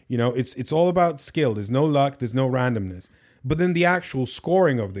predetermined, it's all about skill, there's no luck, there's no randomness, but then the actual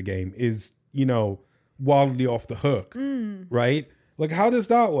scoring of the game is wildly off the hook, right? Like, how does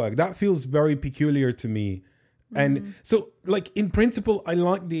that work? That feels very peculiar to me. And so, like, in principle, I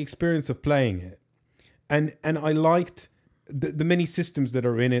liked the experience of playing it, and I liked the many systems that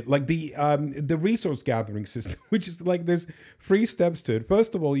are in it, like the resource gathering system, which is like there's 3 steps to it.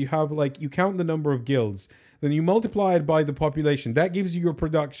 First of all, you have you count the number of guilds, then you multiply it by the population. That gives you your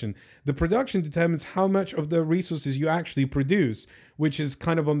production. The production determines how much of the resources you actually produce, which is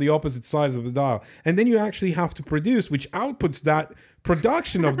kind of on the opposite sides of the dial. And then you actually have to produce, which outputs that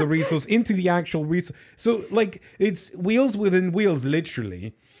production of the resource into the actual resource. So like it's wheels within wheels,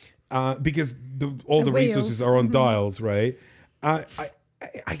 literally. Because all the resources are on dials, right?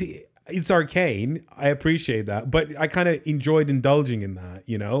 It's arcane. I appreciate that, but I kind of enjoyed indulging in that,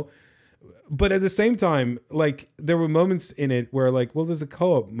 But at the same time, like there were moments in it where, like, well, there's a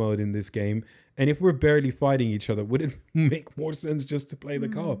co-op mode in this game, and if we're barely fighting each other, would it make more sense just to play the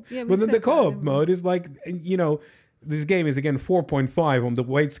co-op? Yeah, but then the co-op mode is like, this game is again 4.5 on the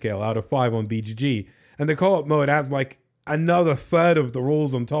weight scale out of 5 on BGG, and the co-op mode adds like another third of the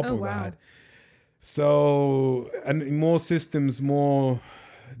rules on top of that. So, and more systems, more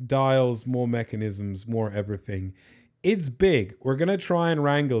dials, more mechanisms, more everything. It's big. We're going to try and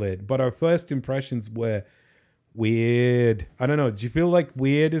wrangle it, but our first impressions were weird. I don't know. Do you feel like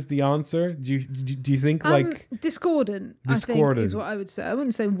weird is the answer? Do you think like... Discordant, I think, is what I would say. I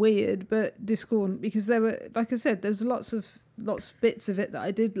wouldn't say weird, but discordant, because there were, like I said, there was lots of bits of it that I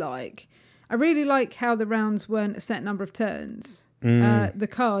did like. I really like how the rounds weren't a set number of turns. The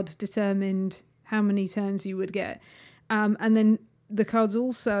card determined how many turns you would get. And then the cards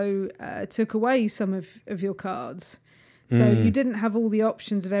also took away some of your cards. So you didn't have all the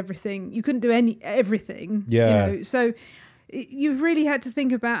options of everything. You couldn't do everything. Yeah. You know? So you've really had to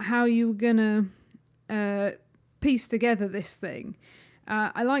think about how you were going to piece together this thing.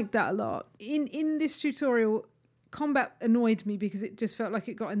 I like that a lot. In this tutorial, combat annoyed me because it just felt like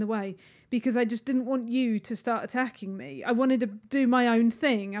it got in the way, because I just didn't want you to start attacking me. I wanted to do my own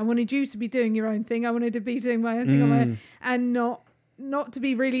thing. I wanted you to be doing your own thing. I wanted to be doing my own thing on my own, and not to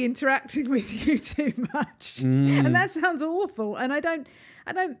be really interacting with you too much. And that sounds awful. And I don't,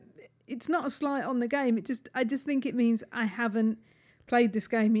 it's not a slight on the game. I just think it means I haven't played this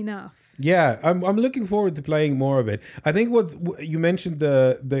game enough. Yeah, I'm looking forward to playing more of it. I think you mentioned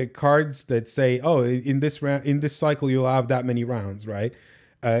the cards that say, oh, in this cycle you'll have that many rounds, right?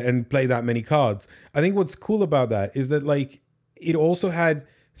 And play that many cards. I think what's cool about that is that like it also had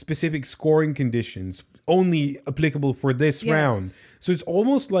specific scoring conditions only applicable for this round. So it's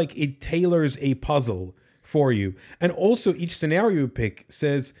almost like it tailors a puzzle for you. And also each scenario pick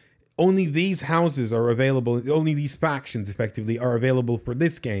says only these houses are available, only these factions effectively are available for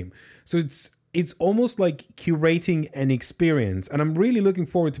this game. So it's almost like curating an experience. And I'm really looking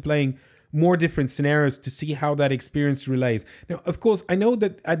forward to playing more different scenarios to see how that experience relays. Now, of course, I know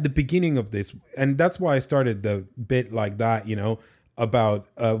that at the beginning of this, and that's why I started the bit like that, you know, about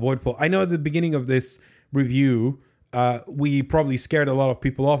Voidfall. I know at the beginning of this review, we probably scared a lot of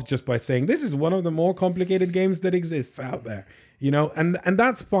people off just by saying this is one of the more complicated games that exists out there, you know, and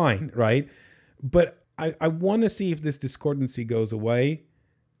that's fine, right? But I want to see if this discordancy goes away,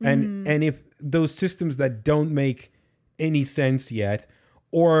 and if those systems that don't make any sense yet,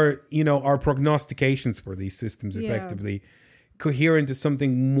 or, you know, our prognostications for these systems effectively cohere into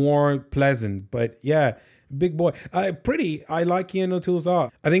something more pleasant. But yeah, big boy. I like Ian O'Toole's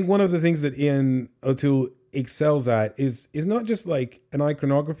art. I think one of the things that Ian O'Toole excels at is not just like an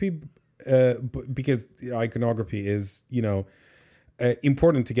iconography, because iconography is, you know,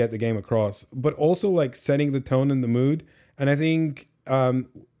 important to get the game across, but also like setting the tone and the mood. And I think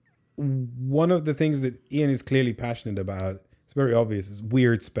one of the things that Ian is clearly passionate about, it's very obvious, is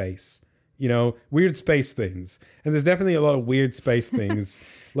weird space. You know, weird space things. And there's definitely a lot of weird space things.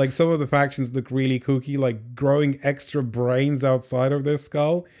 Like some of the factions look really kooky, like growing extra brains outside of their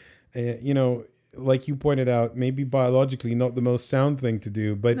skull. You know, like you pointed out, maybe biologically not the most sound thing to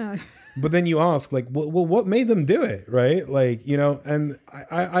do, but but then you ask, like, well, what made them do it, right? Like, you know, and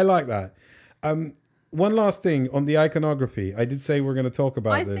I like that. One last thing on the iconography. I did say we're going to talk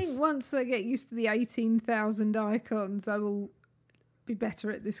about this. I think once I get used to the 18,000 icons, I will be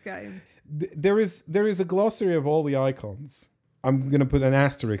better at this game. There is a glossary of all the icons. I'm going to put an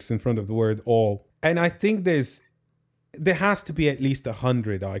asterisk in front of the word all. And I think there has to be at least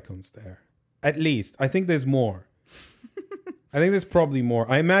 100 icons there. At least. I think there's more. I think there's probably more.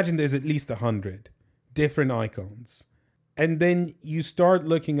 I imagine there's at least 100 different icons. And then you start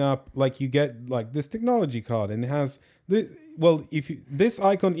looking up, like you get like this technology card, and it has this, well, this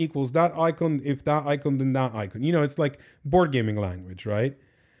icon equals that icon, if that icon, then that icon. You know, it's like board gaming language, right?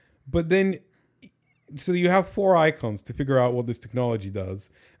 But then, so you have 4 icons to figure out what this technology does.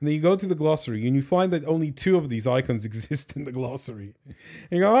 And then you go to the glossary and you find that only 2 of these icons exist in the glossary. And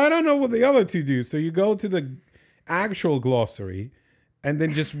you go, I don't know what the other 2 do. So you go to the actual glossary and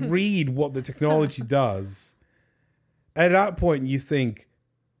then just read what the technology does. At that point, you think,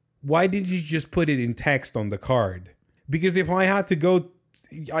 why did you just put it in text on the card? Because if I had to go,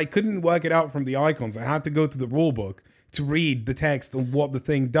 I couldn't work it out from the icons. I had to go to the rule book to read the text on what the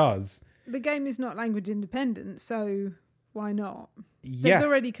thing does. The game is not language independent, so why not? Yeah. There's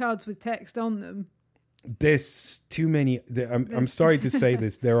already cards with text on them. There's too many. I'm sorry to say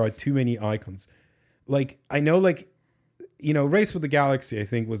this. There are too many icons. Like, I know, like, you know, Race with the Galaxy, I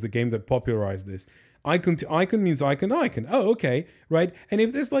think, was the game that popularized this. Icon to icon means icon. Oh, okay, right? And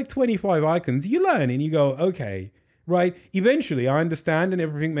if there's like 25 icons, you learn and you go, okay, right? Eventually, I understand and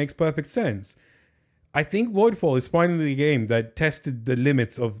everything makes perfect sense. I think Voidfall is finally a game that tested the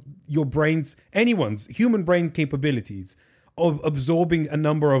limits of your brain's, anyone's human brain capabilities of absorbing a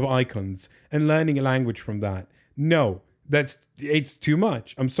number of icons and learning a language from that. No, it's too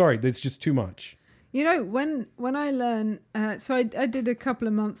much. I'm sorry, that's just too much. You know, when I learn, so I did a couple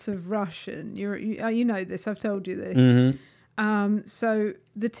of months of Russian. You know this, I've told you this. Mm-hmm. So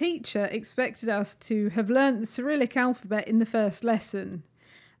the teacher expected us to have learned the Cyrillic alphabet in the first lesson.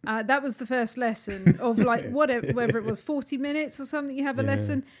 That was the first lesson of like whether it was 40 minutes or something. You have a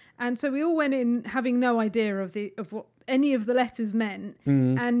lesson, and so we all went in having no idea of what any of the letters meant,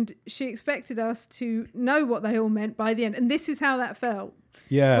 and she expected us to know what they all meant by the end. And this is how that felt.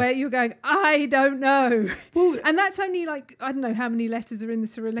 Yeah. Where you're going, I don't know. Well, and that's only like, I don't know how many letters are in the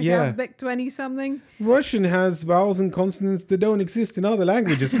Cyrillic alphabet, 20 something. Russian has vowels and consonants that don't exist in other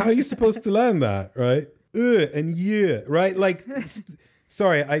languages. How are you supposed to learn that, right? And yeah, right? Like,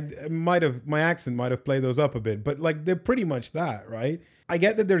 sorry, my accent might have played those up a bit, but like they're pretty much that, right? I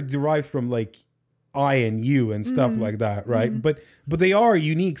get that they're derived from like I and U and stuff like that, right? But they are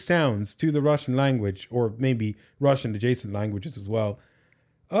unique sounds to the Russian language, or maybe Russian adjacent languages as well.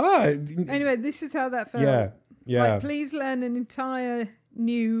 Anyway, this is how that felt. Yeah. Like, please learn an entire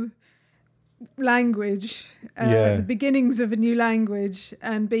new language, the beginnings of a new language,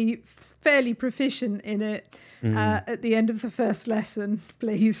 and be fairly proficient in it at the end of the first lesson,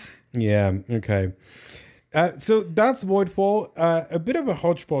 please. Yeah, okay. So that's Voidfall. A bit of a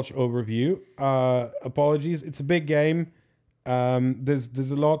hodgepodge overview. Apologies. It's a big game.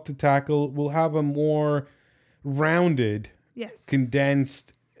 There's a lot to tackle. We'll have a more rounded,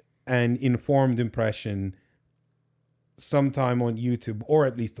 condensed, and informed impression sometime on YouTube, or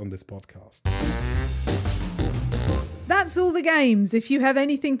at least on this podcast. That's all the games. If you have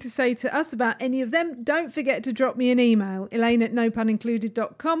anything to say to us about any of them, don't forget to drop me an email,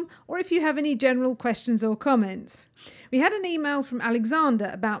 elaine@nopunincluded.com, or if you have any general questions or comments. We had an email from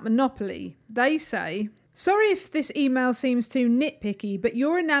Alexander about Monopoly. They say, sorry if this email seems too nitpicky, but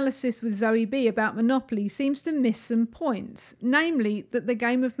your analysis with Zoe B about Monopoly seems to miss some points, namely that the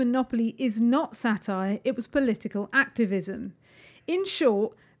game of Monopoly is not satire, it was political activism. In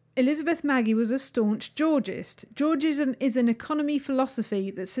short, Elizabeth Maggie was a staunch Georgist. Georgism is an economy philosophy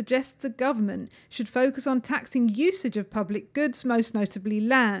that suggests the government should focus on taxing usage of public goods, most notably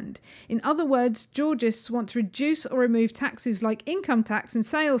land. In other words, Georgists want to reduce or remove taxes like income tax and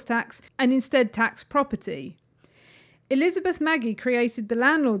sales tax, and instead tax property. Elizabeth Maggie created the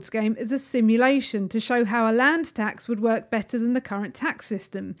landlord's game as a simulation to show how a land tax would work better than the current tax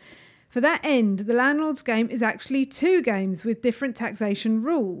system. For that end, the landlord's game is actually 2 games with different taxation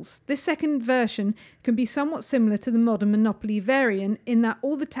rules. This second version can be somewhat similar to the modern Monopoly variant in that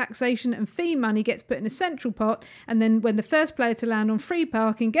all the taxation and fee money gets put in a central pot, and then when the first player to land on free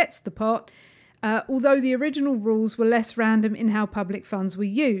parking gets the pot, although the original rules were less random in how public funds were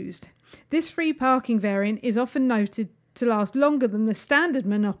used. This free parking variant is often noted to last longer than the standard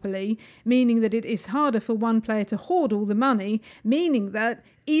Monopoly, meaning that it is harder for one player to hoard all the money, meaning that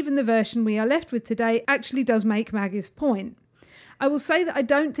even the version we are left with today actually does make Maggie's point. I will say that I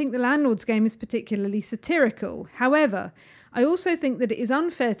don't think the landlord's game is particularly satirical. However, I also think that it is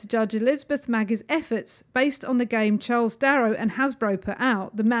unfair to judge Elizabeth Maggie's efforts based on the game Charles Darrow and Hasbro put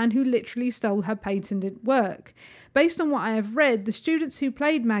out, the man who literally stole her patented work. Based on what I have read, the students who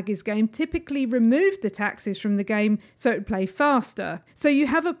played Maggie's game typically removed the taxes from the game so it would play faster. So you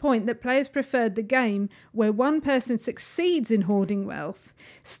have a point that players preferred the game where one person succeeds in hoarding wealth.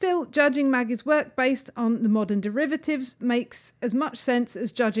 Still, judging Maggie's work based on the modern derivatives makes as much sense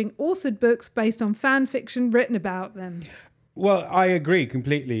as judging authored books based on fan fiction written about them. Well, I agree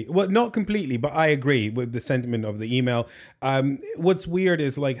completely. Well, not completely, but I agree with the sentiment of the email. What's weird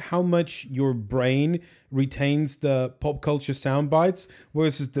is like how much your brain retains the pop culture sound bites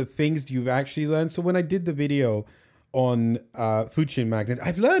versus the things you've actually learned. So when I did the video on Fuchin Magnet,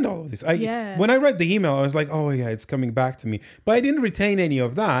 I've learned all of this. When I read the email, I was like, oh yeah, it's coming back to me. But I didn't retain any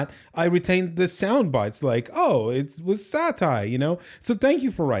of that. I retained the sound bites like, oh, it was satire, you know? So thank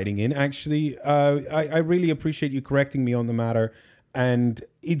you for writing in. Actually, I really appreciate you correcting me on the matter. And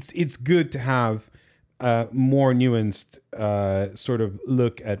it's good to have more nuanced sort of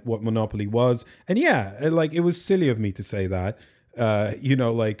look at what Monopoly was. And yeah, like it was silly of me to say that.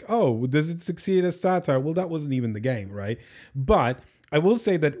 Like, oh, does it succeed as satire? Well, that wasn't even the game, right? But I will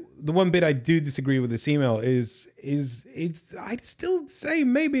say that the one bit I do disagree with this email is I'd still say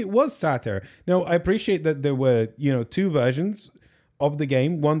maybe it was satire. Now, I appreciate that there were, 2 versions of the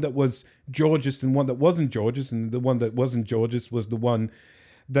game, one that was Georgist and one that wasn't Georgist, and the one that wasn't Georgist was the one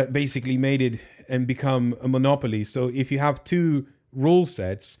that basically made it and become a monopoly. So if you have 2 rule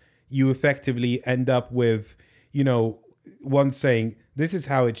sets, you effectively end up with, one saying this is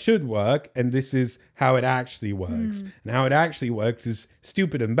how it should work and this is how it actually works. And how it actually works is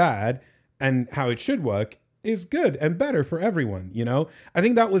stupid and bad, and how it should work is good and better for everyone, I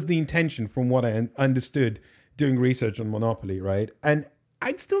think that was the intention from what I understood doing research on Monopoly, right? And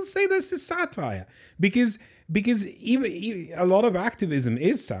I'd still say this is satire because even a lot of activism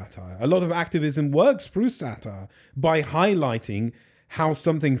is satire. A lot of activism works through satire by highlighting how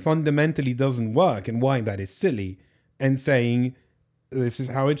something fundamentally doesn't work and why that is silly, and saying this is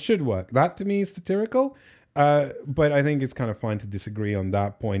how it should work. That to me is satirical. But I think it's kind of fine to disagree on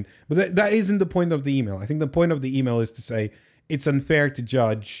that point. But that isn't the point of the email. I think the point of the email is to say it's unfair to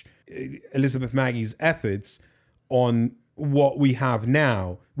judge Elizabeth Maggie's efforts on what we have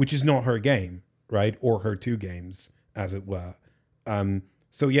now, which is not her game, right? Or her two games, as it were.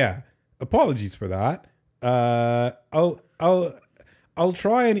 So yeah, apologies for that. I'll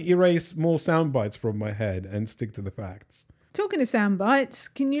try and erase more sound bites from my head and stick to the facts. Talking of sound bites,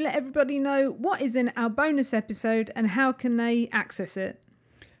 can you let everybody know what is in our bonus episode and how can they access it?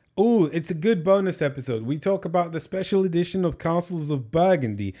 Oh, it's a good bonus episode. We talk about the special edition of Castles of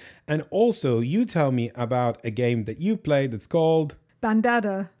Burgundy. And also, you tell me about a game that you played that's called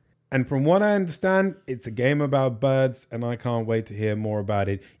Bandada. And from what I understand, it's a game about birds, and I can't wait to hear more about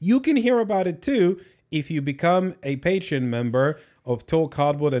it. You can hear about it too if you become a Patreon member of Talk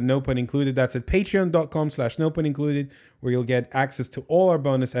Cardboard and No Pun Included. That's at patreon.com/No Pun Included, where you'll get access to all our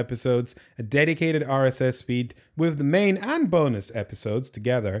bonus episodes, a dedicated RSS feed with the main and bonus episodes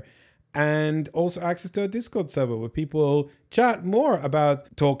together, and also access to a Discord server where people chat more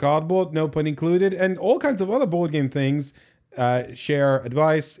about Talk Cardboard, No Pun Included, and all kinds of other board game things, share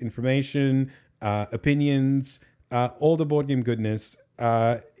advice, information, opinions, all the board game goodness.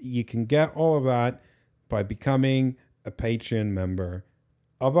 You can get all of that by becoming a Patreon member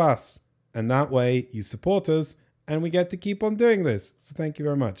of us. And that way you support us and we get to keep on doing this. So thank you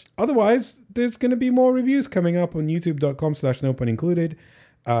very much. Otherwise, there's going to be more reviews coming up on youtube.com/No Pun Included.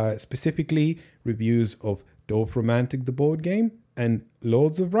 Specifically, reviews of Dorf Romantic the board game and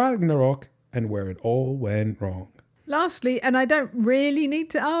Lords of Ragnarok and Where It All Went Wrong. Lastly, and I don't really need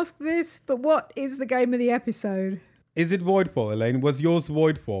to ask this, but what is the game of the episode? Is it Voidfall, Elaine? Was yours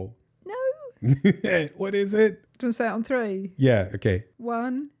Voidfall? No. What is it? Do you want to say it on 3? Yeah, okay.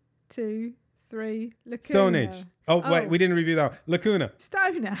 1, 2, 3. Lacuna. Stone Age. Oh, wait, we didn't review that. Lacuna.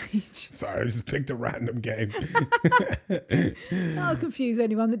 Stone Age. Sorry, I just picked a random game. That'll confuse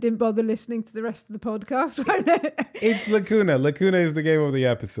anyone that didn't bother listening to the rest of the podcast, won't it? It's Lacuna. Lacuna is the game of the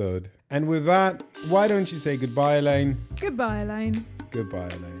episode. And with that, why don't you say goodbye, Elaine? Goodbye, Elaine. Goodbye,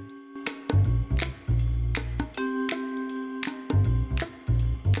 Elaine.